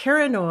is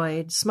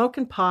paranoid,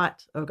 smoking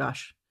pot. Oh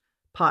gosh,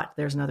 pot.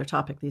 There's another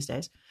topic these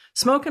days.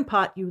 Smoking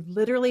pot. You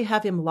literally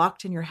have him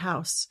locked in your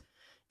house.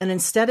 And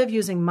instead of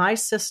using my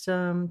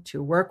system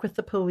to work with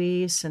the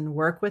police and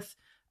work with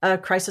a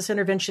crisis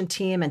intervention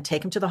team and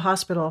take him to the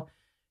hospital,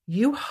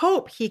 you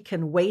hope he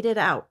can wait it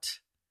out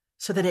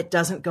so that it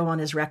doesn't go on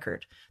his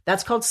record.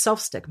 That's called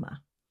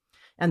self-stigma.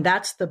 And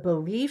that's the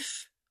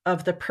belief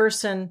of the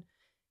person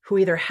who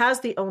either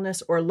has the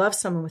illness or loves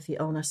someone with the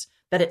illness,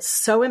 that it's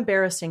so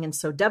embarrassing and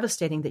so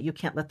devastating that you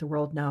can't let the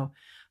world know.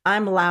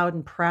 I'm loud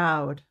and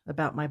proud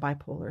about my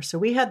bipolar. So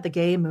we had the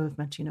gay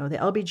movement, the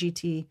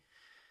LGBT,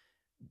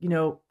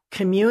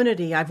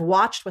 community. I've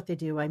watched what they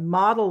do. I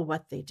model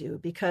what they do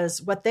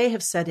because what they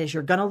have said is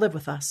you're going to live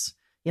with us.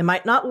 You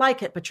might not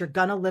like it, but you're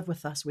going to live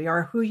with us. We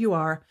are who you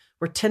are.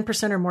 We're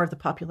 10% or more of the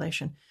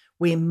population.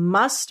 We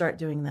must start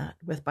doing that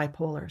with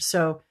bipolar.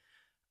 So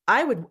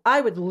I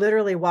would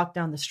literally walk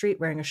down the street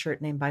wearing a shirt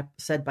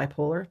said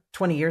bipolar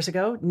 20 years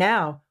ago.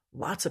 Now,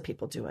 lots of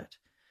people do it.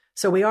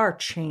 So we are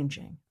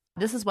changing.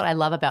 This is what I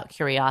love about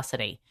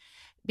curiosity,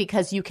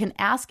 because you can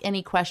ask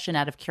any question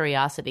out of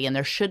curiosity and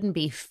there shouldn't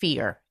be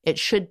fear. It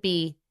should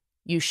be,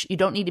 you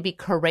don't need to be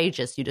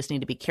courageous. You just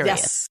need to be curious.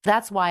 Yes.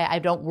 That's why I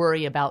don't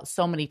worry about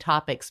so many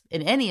topics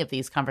in any of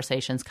these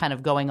conversations kind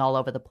of going all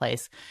over the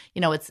place.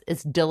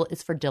 It's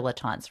for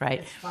dilettantes,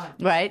 right? It's fun.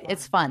 Right?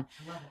 It's fun.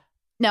 I love it.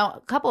 Now,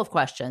 a couple of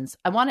questions.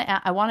 I want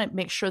to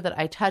make sure that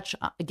I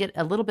get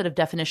a little bit of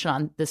definition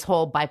on this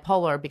whole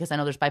bipolar, because I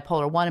know there's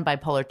bipolar 1 and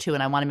bipolar 2,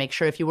 and I want to make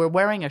sure if you were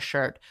wearing a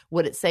shirt,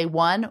 would it say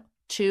 1,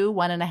 2,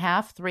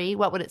 1.5, 3?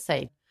 What would it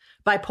say?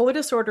 Bipolar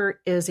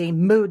disorder is a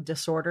mood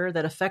disorder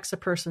that affects a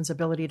person's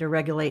ability to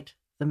regulate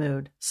the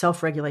mood,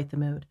 self-regulate the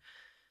mood.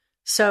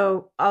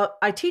 So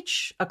I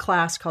teach a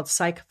class called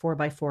Psych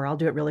 4x4. I'll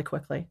do it really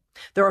quickly.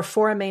 There are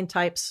 4 main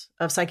types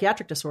of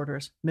psychiatric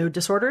disorders: mood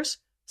disorders,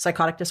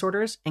 psychotic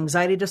disorders,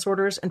 anxiety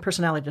disorders, and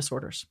personality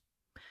disorders.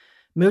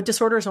 Mood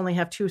disorders only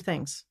have two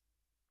things: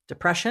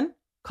 depression,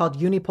 called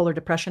unipolar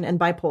depression, and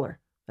bipolar.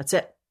 That's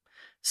it.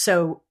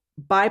 So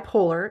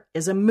bipolar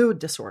is a mood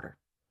disorder.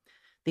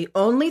 The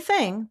only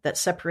thing that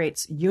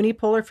separates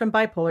unipolar from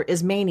bipolar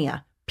is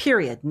mania,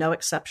 period, no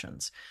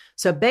exceptions.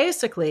 So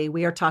basically,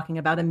 we are talking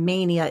about a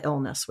mania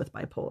illness with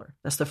bipolar.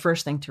 That's the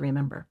first thing to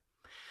remember.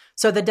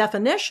 So the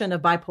definition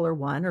of bipolar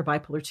 1 or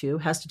bipolar 2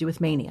 has to do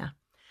with mania.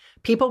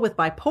 People with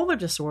bipolar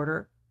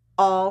disorder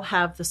all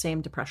have the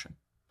same depression.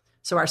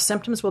 So our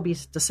symptoms will be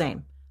the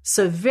same.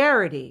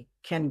 Severity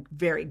can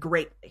vary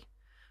greatly,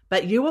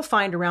 but you will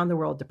find around the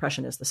world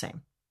depression is the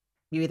same.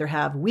 You either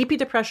have weepy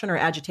depression or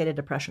agitated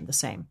depression, the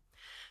same.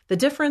 The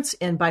difference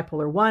in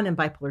bipolar 1 and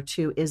bipolar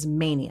 2 is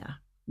mania.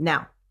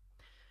 Now,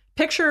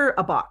 picture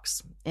a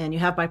box and you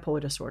have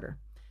bipolar disorder.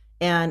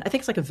 And I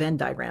think it's like a Venn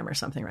diagram or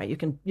something, right?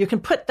 You can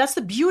put, that's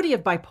the beauty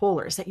of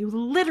bipolar, is that you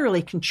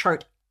literally can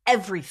chart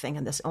everything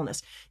in this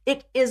illness.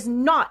 It is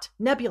not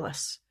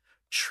nebulous.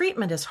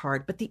 Treatment is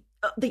hard, but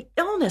the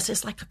illness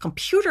is like a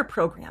computer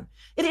program.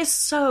 It is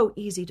so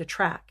easy to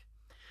track.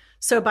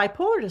 So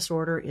bipolar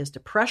disorder is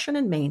depression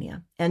and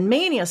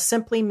mania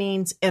simply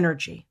means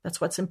energy. That's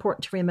what's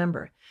important to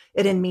remember.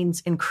 It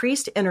means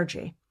increased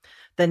energy.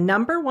 The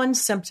number one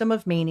symptom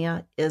of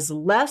mania is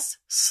less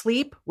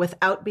sleep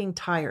without being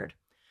tired.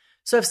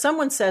 So if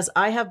someone says,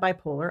 I have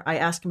bipolar, I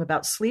ask them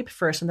about sleep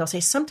first, and they'll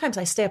say, sometimes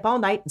I stay up all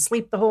night and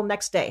sleep the whole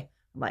next day.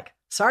 I'm like,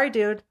 sorry,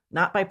 dude,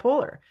 not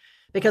bipolar.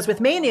 Because with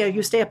mania,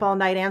 you stay up all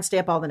night and stay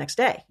up all the next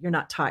day. You're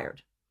not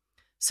tired.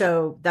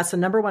 So that's the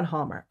number one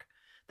hallmark.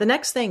 The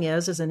next thing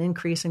is an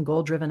increase in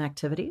goal-driven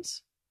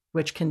activities,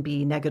 which can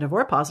be negative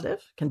or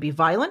positive, can be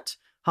violent,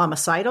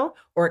 homicidal,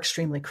 or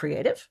extremely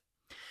creative.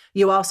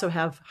 You also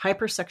have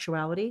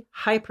hypersexuality,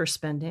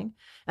 hyperspending.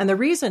 And the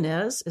reason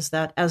is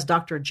that, as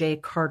Dr. Jay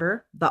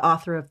Carter, the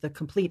author of The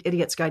Complete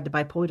Idiot's Guide to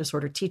Bipolar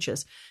Disorder,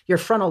 teaches, your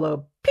frontal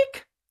lobe,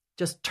 peak,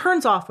 just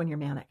turns off when you're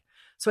manic.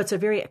 So it's a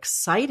very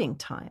exciting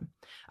time.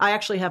 I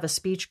actually have a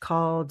speech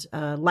called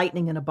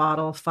Lightning in a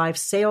Bottle, 5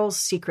 Sales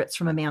Secrets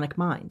from a Manic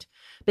Mind.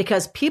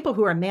 Because people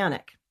who are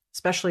manic,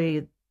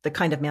 especially the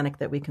kind of manic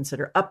that we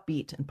consider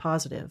upbeat and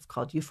positive,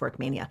 called euphoric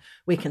mania,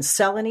 we can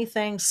sell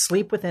anything,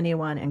 sleep with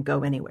anyone, and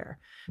go anywhere.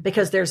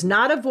 Because there's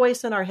not a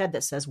voice in our head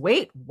that says,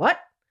 wait, what?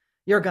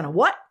 You're going to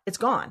what? It's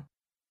gone.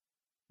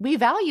 We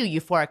value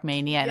euphoric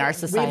mania in our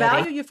society. We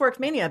value euphoric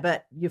mania,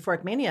 but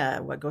euphoric mania,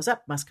 what goes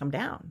up must come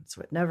down.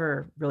 So it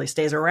never really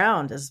stays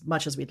around as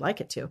much as we'd like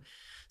it to.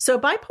 So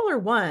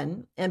bipolar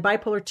 1 and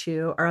bipolar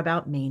 2 are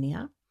about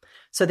mania.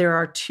 So there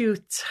are two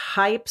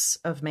types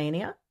of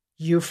mania,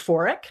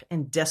 euphoric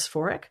and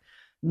dysphoric.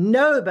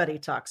 Nobody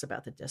talks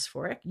about the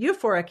dysphoric.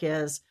 Euphoric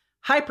is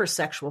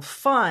hypersexual,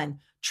 fun,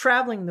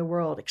 traveling the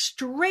world,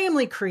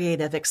 extremely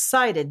creative,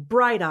 excited,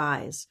 bright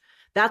eyes.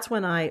 That's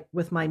when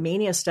with my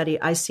mania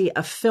study, I see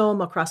a film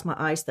across my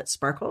eyes that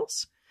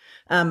sparkles.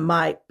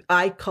 My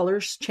eye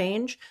colors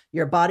change.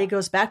 Your body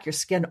goes back. Your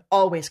skin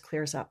always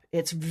clears up.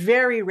 It's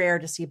very rare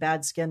to see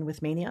bad skin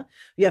with mania.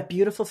 You have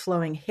beautiful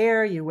flowing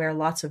hair. You wear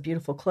lots of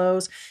beautiful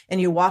clothes,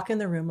 and you walk in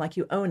the room like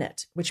you own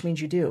it, which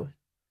means you do.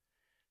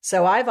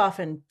 So I've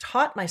often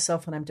taught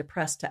myself when I'm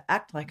depressed to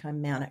act like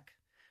I'm manic.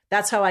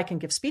 That's how I can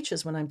give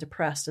speeches when I'm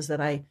depressed, is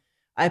that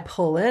I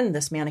pull in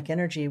this manic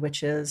energy,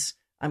 which is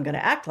I'm going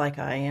to act like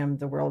I am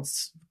the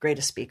world's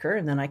greatest speaker,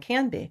 and then I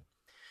can be.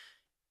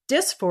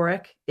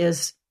 Dysphoric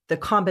is the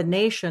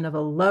combination of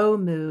a low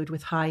mood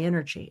with high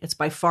energy. It's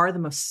by far the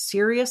most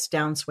serious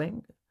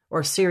downswing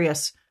or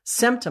serious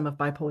symptom of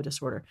bipolar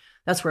disorder.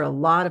 That's where a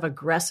lot of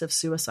aggressive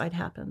suicide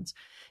happens.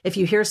 If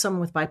you hear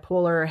someone with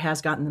bipolar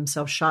has gotten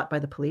themselves shot by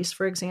the police,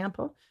 for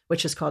example,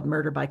 which is called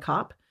murder by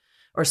cop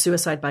or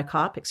suicide by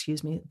cop,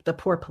 the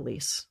poor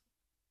police,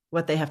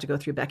 what they have to go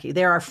through, Becky.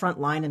 They're our front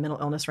line in mental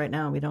illness right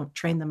now. We don't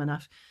train them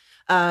enough.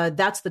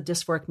 That's the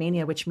dysphoric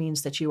mania, which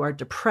means that you are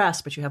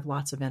depressed, but you have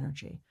lots of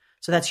energy.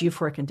 So that's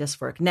euphoric and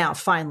dysphoric. Now,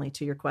 finally,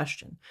 to your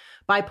question,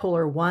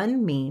 bipolar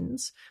 1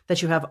 means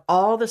that you have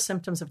all the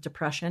symptoms of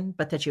depression,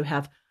 but that you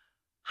have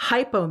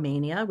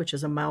hypomania, which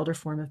is a milder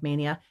form of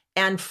mania,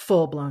 and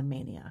full-blown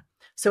mania.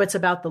 So it's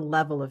about the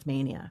level of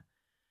mania.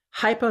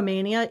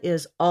 Hypomania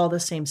is all the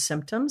same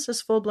symptoms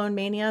as full-blown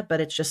mania, but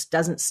it just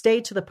doesn't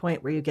stay to the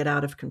point where you get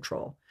out of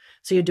control.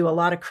 So you do a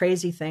lot of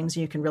crazy things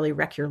and you can really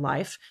wreck your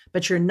life,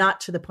 but you're not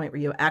to the point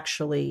where you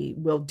actually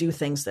will do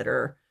things that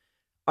are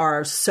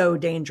so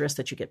dangerous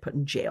that you get put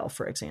in jail,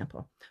 for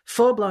example.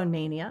 Full-blown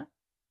mania,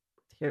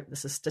 here,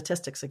 this is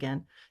statistics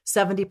again,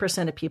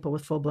 70% of people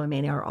with full-blown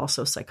mania are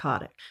also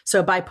psychotic.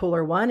 So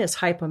bipolar 1 is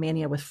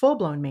hypomania with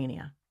full-blown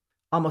mania.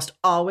 Almost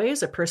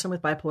always a person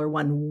with bipolar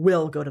 1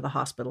 will go to the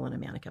hospital in a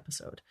manic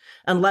episode.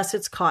 Unless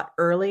it's caught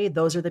early,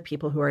 those are the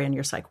people who are in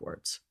your psych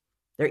wards.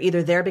 They're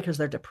either there because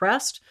they're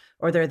depressed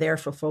or they're there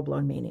for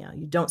full-blown mania.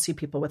 You don't see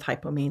people with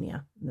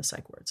hypomania in the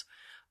psych wards.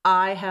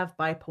 I have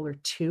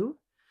bipolar 2,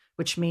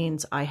 which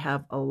means I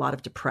have a lot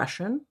of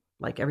depression,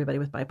 like everybody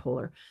with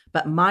bipolar,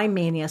 but my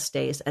mania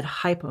stays at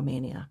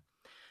hypomania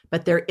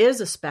But there is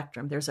a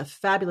spectrum. There's a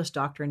fabulous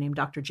doctor named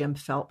Dr. Jim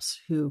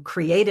Phelps who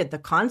created the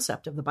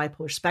concept of the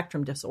bipolar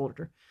spectrum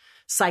disorder.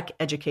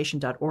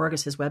 Psycheducation.org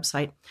is his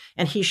website.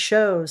 And he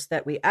shows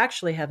that we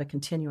actually have a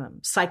continuum.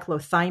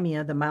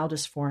 Cyclothymia, the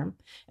mildest form,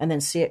 and then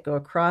see it go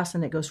across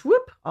and it goes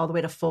whoop all the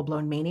way to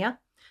full-blown mania.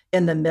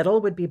 In the middle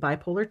would be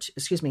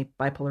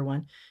bipolar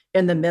 1.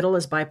 In the middle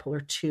is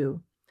bipolar 2.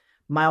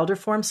 Milder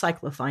form,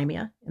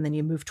 cyclothymia. And then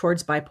you move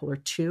towards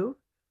bipolar 2,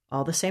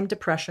 all the same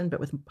depression, but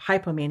with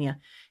hypomania.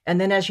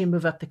 And then as you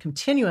move up the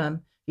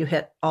continuum, you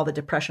hit all the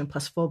depression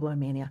plus full-blown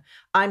mania.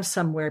 I'm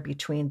somewhere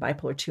between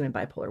bipolar 2 and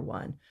bipolar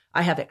 1.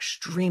 I have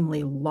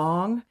extremely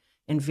long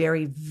and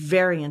very,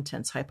 very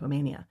intense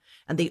hypomania.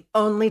 And the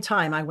only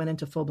time I went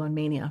into full-blown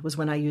mania was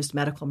when I used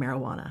medical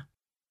marijuana.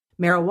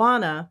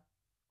 Marijuana,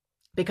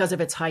 because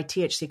of its high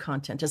THC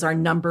content, is our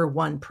number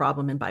one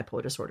problem in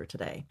bipolar disorder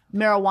today.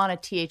 Marijuana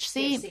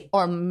THC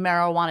or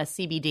marijuana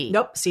CBD?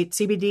 Nope.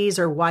 CBDs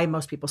are why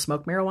most people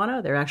smoke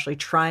marijuana. They're actually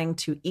trying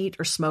to eat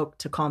or smoke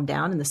to calm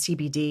down. And the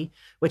CBD,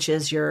 which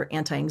is your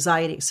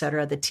anti-anxiety, et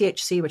cetera. The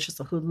THC, which is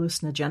the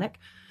hallucinogenic.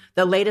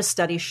 The latest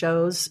study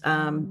shows,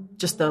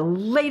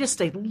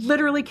 they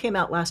literally came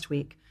out last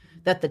week,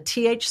 that the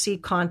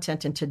THC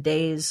content in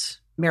today's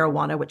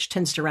marijuana, which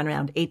tends to run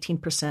around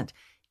 18%,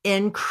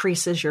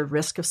 increases your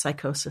risk of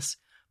psychosis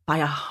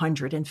by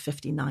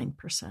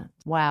 159%.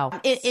 Wow.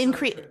 It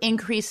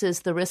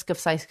increases the risk of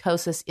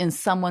psychosis in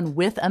someone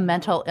with a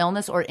mental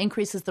illness, or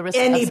increases the risk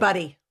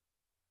Anybody.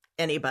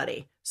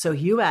 So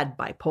you add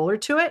bipolar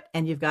to it,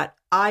 and you've got,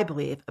 I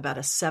believe, about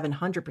a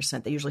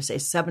 700%. They usually say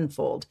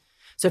sevenfold.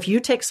 So if you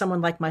take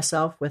someone like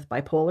myself with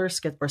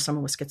bipolar or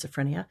someone with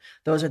schizophrenia,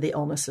 those are the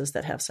illnesses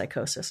that have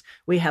psychosis.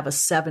 We have a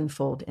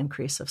sevenfold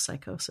increase of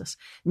psychosis.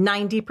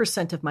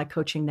 90% of my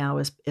coaching now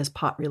is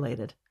pot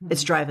related. Mm-hmm.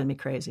 It's driving me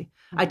crazy.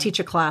 Mm-hmm. I teach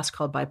a class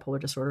called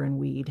Bipolar Disorder and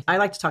Weed. I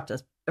like to talk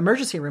to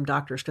emergency room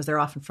doctors because they're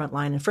often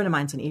frontline. And a friend of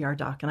mine's an ER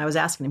doc. And I was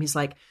asking him, he's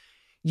like,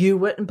 you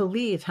wouldn't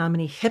believe how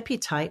many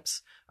hippie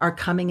types are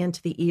coming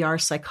into the ER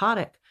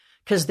psychotic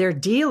because their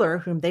dealer,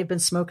 whom they've been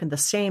smoking the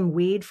same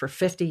weed for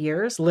 50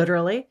 years,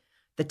 literally,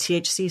 the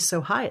THC is so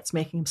high, it's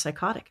making him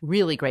psychotic.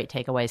 Really great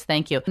takeaways.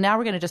 Thank you. Now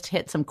we're going to just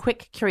hit some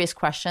quick, curious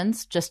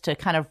questions just to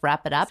kind of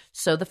wrap it up.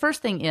 So the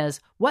first thing is,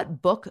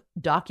 what book,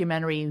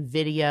 documentary,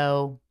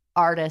 video,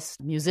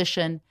 artist,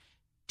 musician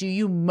do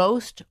you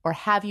most or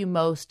have you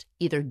most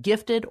either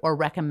gifted or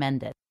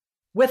recommended?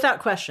 Without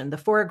question, The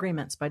Four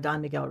Agreements by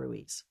Don Miguel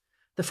Ruiz.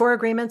 The Four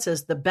Agreements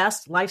is the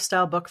best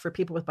lifestyle book for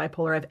people with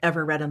bipolar I've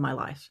ever read in my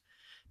life,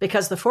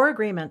 because The Four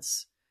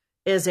Agreements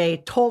is a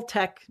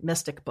Toltec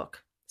mystic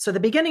book. So the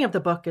beginning of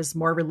the book is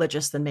more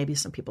religious than maybe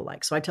some people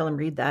like. So I tell them,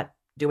 read that,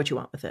 do what you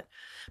want with it.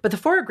 But the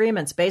Four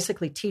Agreements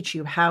basically teach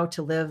you how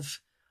to live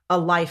a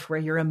life where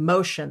your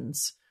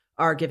emotions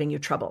are giving you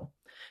trouble.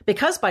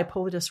 Because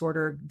bipolar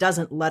disorder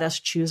doesn't let us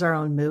choose our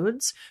own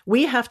moods,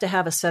 we have to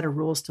have a set of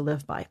rules to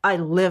live by. I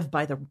live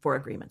by the Four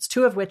Agreements,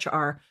 two of which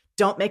are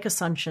don't make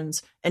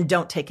assumptions and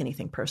don't take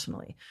anything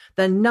personally.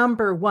 The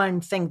number one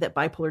thing that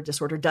bipolar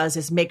disorder does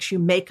is makes you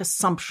make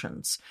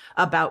assumptions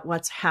about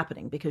what's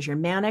happening because you're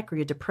manic or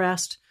you're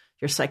depressed,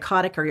 you're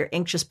psychotic, or your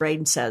anxious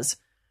brain says,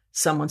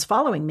 someone's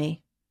following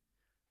me.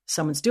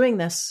 Someone's doing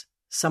this.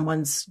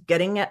 Someone's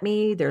getting at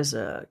me. There's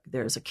a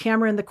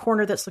camera in the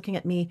corner that's looking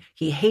at me.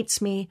 He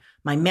hates me.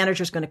 My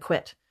manager's going to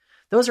quit.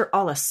 Those are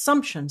all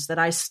assumptions that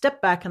I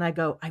step back and I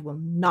go, I will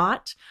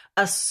not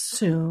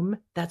assume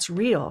that's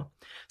real.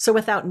 So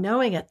without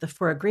knowing it, the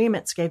Four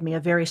Agreements gave me a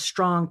very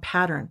strong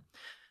pattern.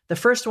 The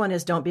first one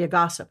is don't be a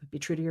gossip, be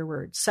true to your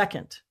word.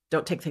 Second,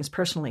 don't take things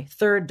personally.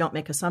 Third, don't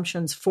make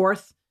assumptions.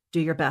 Fourth, do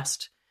your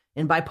best.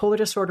 In bipolar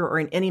disorder or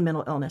in any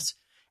mental illness,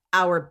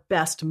 our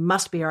best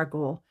must be our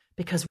goal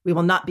because we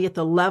will not be at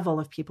the level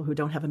of people who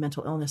don't have a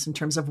mental illness in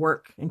terms of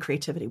work and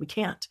creativity. We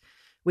can't.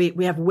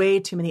 We have way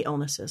too many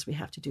illnesses we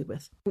have to do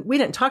with. We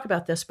didn't talk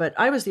about this, but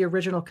I was the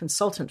original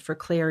consultant for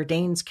Claire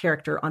Danes'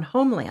 character on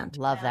Homeland.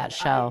 Love that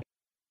show.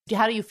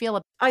 How do you feel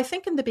about I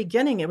think in the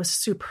beginning it was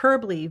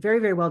superbly, very,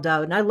 very well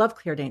done. And I love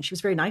Claire Danes. She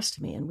was very nice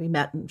to me and we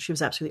met and she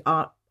was absolutely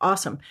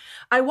awesome.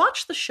 I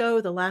watched the show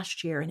the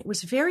last year and it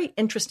was very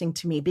interesting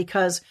to me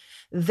because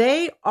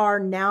they are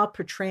now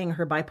portraying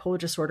her bipolar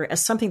disorder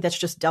as something that's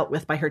just dealt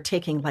with by her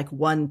taking like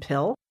one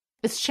pill.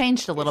 It's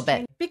changed a little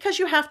bit. Because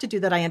you have to do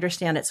that. I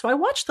understand it. So I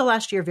watched the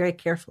last year very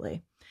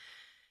carefully.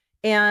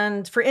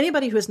 And for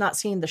anybody who has not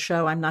seen the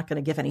show, I'm not going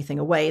to give anything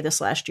away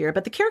this last year,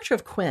 but the character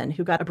of Quinn,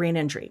 who got a brain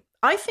injury,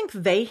 I think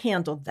they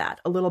handled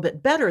that a little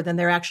bit better than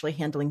they're actually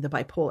handling the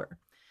bipolar.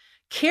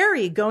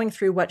 Carrie going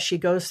through what she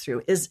goes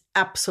through is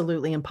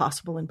absolutely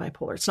impossible in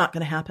bipolar. It's not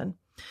going to happen.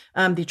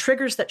 The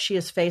triggers that she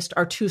has faced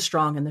are too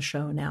strong in the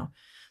show now.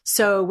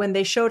 So when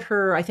they showed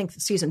her, I think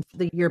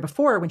the year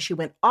before, when she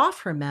went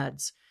off her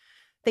meds,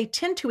 they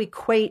tend to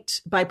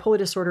equate bipolar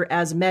disorder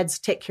as meds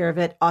take care of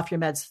it, off your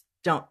meds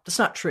don't. That's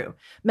not true.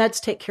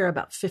 Meds take care of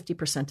about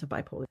 50% of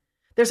bipolar.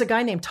 There's a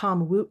guy named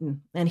Tom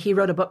Wooten, and he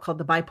wrote a book called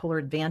The Bipolar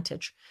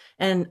Advantage.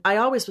 And I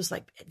always was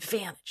like,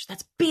 advantage,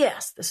 that's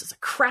BS. This is a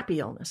crappy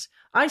illness.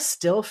 I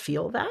still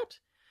feel that.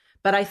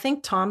 But I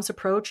think Tom's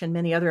approach and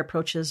many other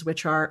approaches,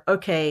 which are,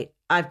 okay,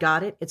 I've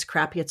got it. It's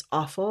crappy. It's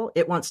awful.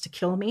 It wants to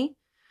kill me.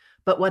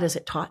 But what has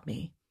it taught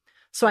me?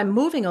 So I'm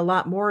moving a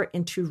lot more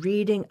into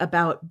reading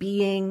about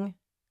being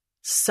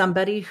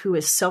somebody who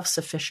is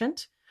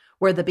self-sufficient,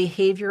 where the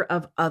behavior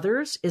of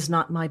others is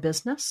not my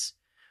business,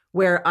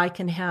 where I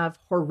can have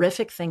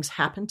horrific things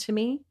happen to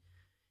me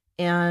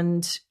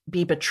and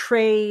be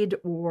betrayed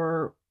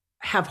or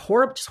have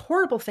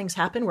horrible things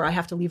happen where I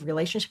have to leave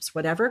relationships,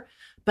 whatever,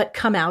 but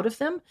come out of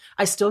them.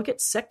 I still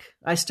get sick.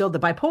 The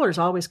bipolar is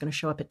always going to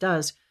show up. It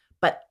does.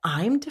 But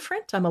I'm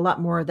different. I'm a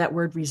lot more, that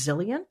word,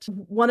 resilient.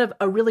 One of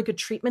a really good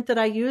treatment that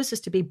I use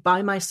is to be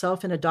by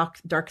myself in a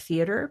dark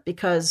theater,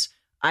 because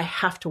I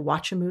have to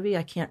watch a movie.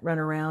 I can't run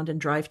around and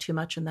drive too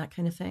much and that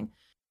kind of thing.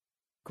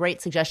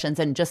 Great suggestions.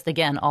 And just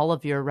again, all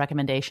of your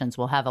recommendations,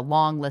 will have a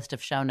long list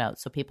of show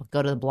notes. So people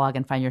go to the blog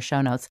and find your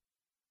show notes.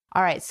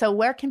 All right. So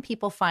where can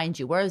people find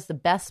you? Where is the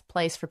best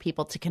place for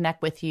people to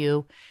connect with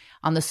you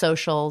on the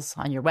socials,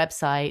 on your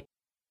website?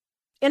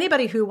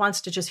 Anybody who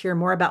wants to just hear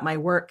more about my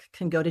work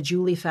can go to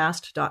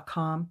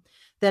juliefast.com.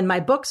 Then my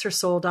books are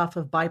sold off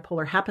of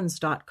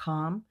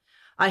bipolarhappens.com.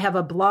 I have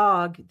a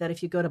blog that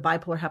if you go to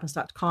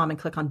bipolarhappens.com and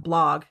click on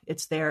blog,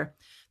 it's there.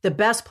 The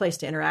best place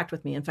to interact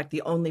with me, in fact,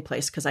 the only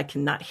place, because I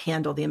cannot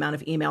handle the amount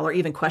of email or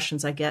even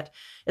questions I get,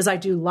 is I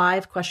do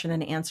live question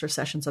and answer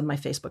sessions on my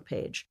Facebook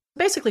page.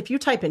 Basically, if you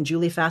type in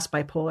Julie Fast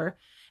Bipolar,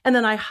 and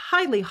then I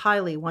highly,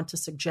 highly want to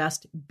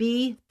suggest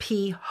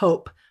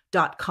bphope.com.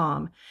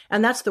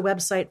 And that's the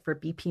website for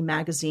BP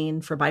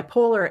Magazine for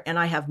bipolar. And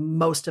I have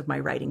most of my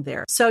writing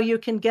there. So you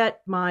can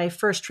get my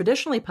first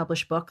traditionally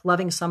published book,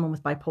 Loving Someone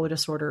with Bipolar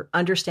Disorder,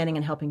 Understanding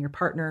and Helping Your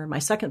Partner. My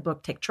second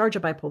book, Take Charge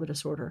of Bipolar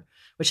Disorder,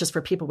 which is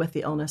for people with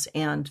the illness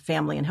and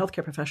family and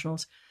healthcare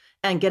professionals.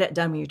 And Get It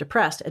Done When You're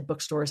Depressed at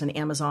bookstores and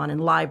Amazon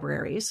and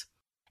libraries.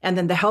 And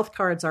then the health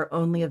cards are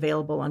only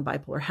available on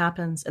Bipolar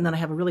Happens. And then I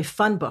have a really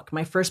fun book,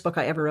 my first book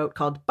I ever wrote,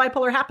 called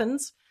Bipolar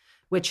Happens,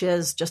 which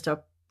is just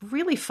a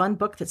really fun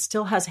book that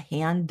still has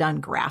hand-done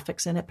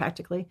graphics in it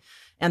practically.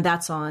 And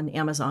that's on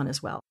Amazon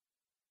as well.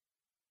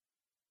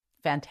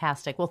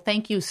 Fantastic. Well,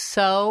 thank you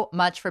so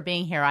much for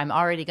being here. I'm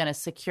already going to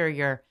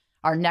secure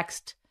our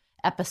next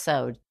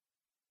episode.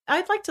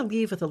 I'd like to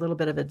leave with a little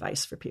bit of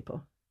advice for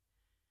people.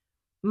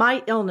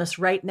 My illness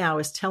right now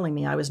is telling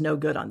me I was no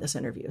good on this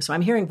interview. So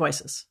I'm hearing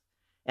voices.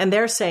 And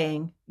they're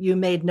saying, you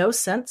made no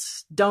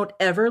sense. Don't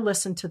ever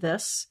listen to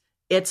this.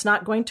 It's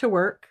not going to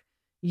work.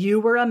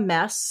 You were a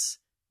mess.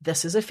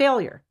 This is a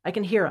failure. I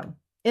can hear them.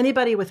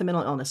 Anybody with a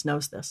mental illness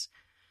knows this.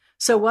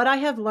 So what I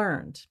have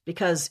learned,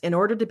 because in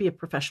order to be a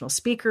professional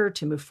speaker,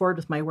 to move forward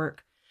with my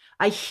work,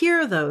 I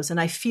hear those and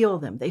I feel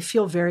them. They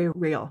feel very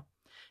real.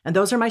 And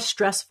those are my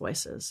stress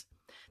voices.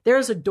 There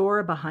is a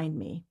door behind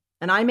me.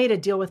 And I made a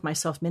deal with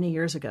myself many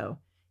years ago.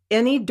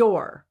 Any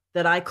door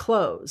that I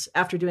close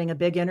after doing a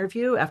big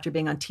interview, after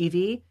being on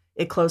TV,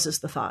 it closes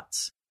the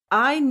thoughts.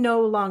 I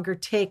no longer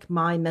take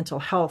my mental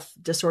health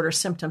disorder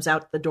symptoms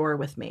out the door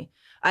with me.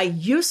 I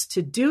used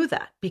to do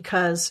that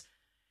because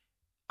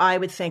I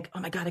would think, oh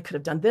my God, I could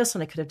have done this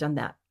and I could have done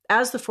that.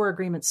 As the 4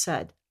 Agreements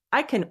said,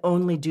 I can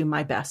only do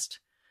my best.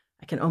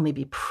 I can only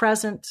be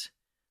present.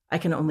 I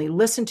can only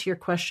listen to your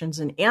questions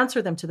and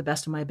answer them to the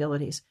best of my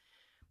abilities.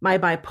 My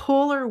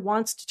bipolar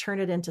wants to turn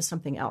it into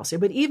something else.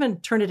 It would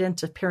even turn it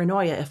into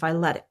paranoia if I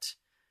let it.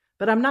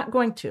 But I'm not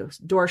going to.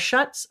 Door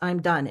shuts,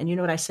 I'm done. And you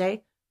know what I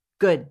say?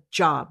 Good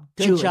job,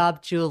 Julie. Good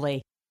job,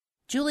 Julie.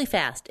 Julie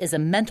Fast is a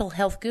mental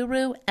health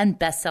guru and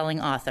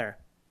best-selling author.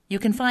 You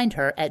can find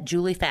her at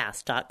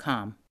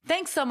juliefast.com.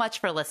 Thanks so much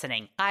for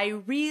listening. I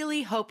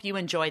really hope you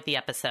enjoyed the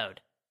episode.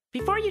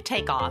 Before you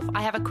take off,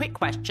 I have a quick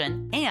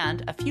question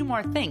and a few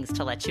more things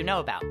to let you know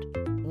about.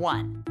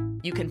 1.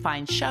 You can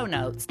find show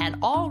notes and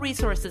all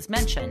resources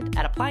mentioned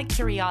at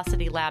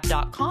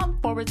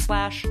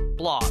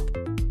appliedcuriositylab.com/blog.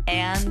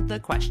 And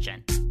the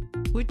question: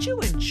 would you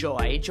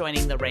enjoy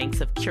joining the ranks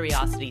of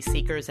curiosity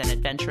seekers and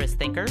adventurous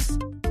thinkers?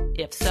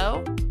 If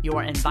so,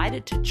 you're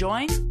invited to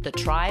join the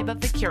Tribe of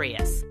the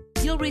Curious.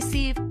 You'll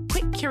receive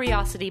Quick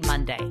Curiosity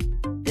Monday.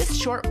 This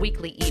short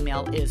weekly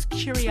email is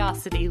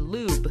curiosity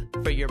lube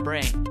for your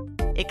brain.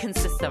 It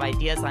consists of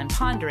ideas I'm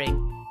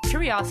pondering,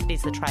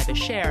 curiosities the tribe has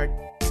shared,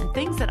 and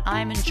things that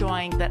I'm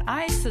enjoying that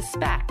I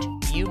suspect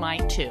you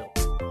might too.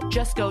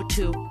 Just go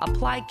to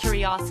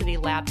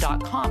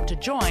appliedcuriositylab.com to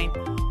join,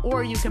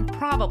 or you can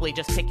probably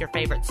just pick your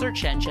favorite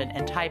search engine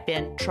and type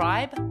in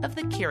Tribe of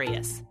the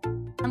Curious.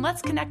 And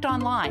let's connect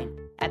online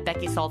at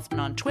Becky Saltzman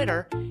on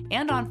Twitter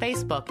and on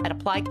Facebook at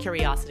Applied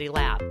Curiosity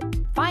Lab.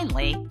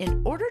 Finally,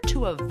 in order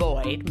to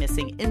avoid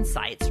missing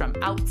insights from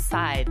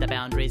outside the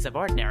boundaries of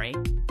ordinary,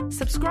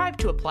 subscribe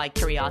to Applied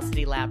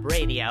Curiosity Lab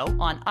Radio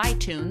on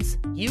iTunes,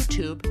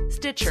 YouTube,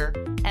 Stitcher,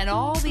 and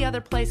all the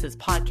other places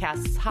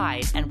podcasts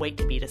hide and wait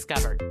to be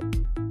discovered.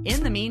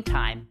 In the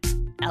meantime,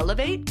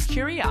 elevate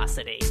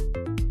curiosity.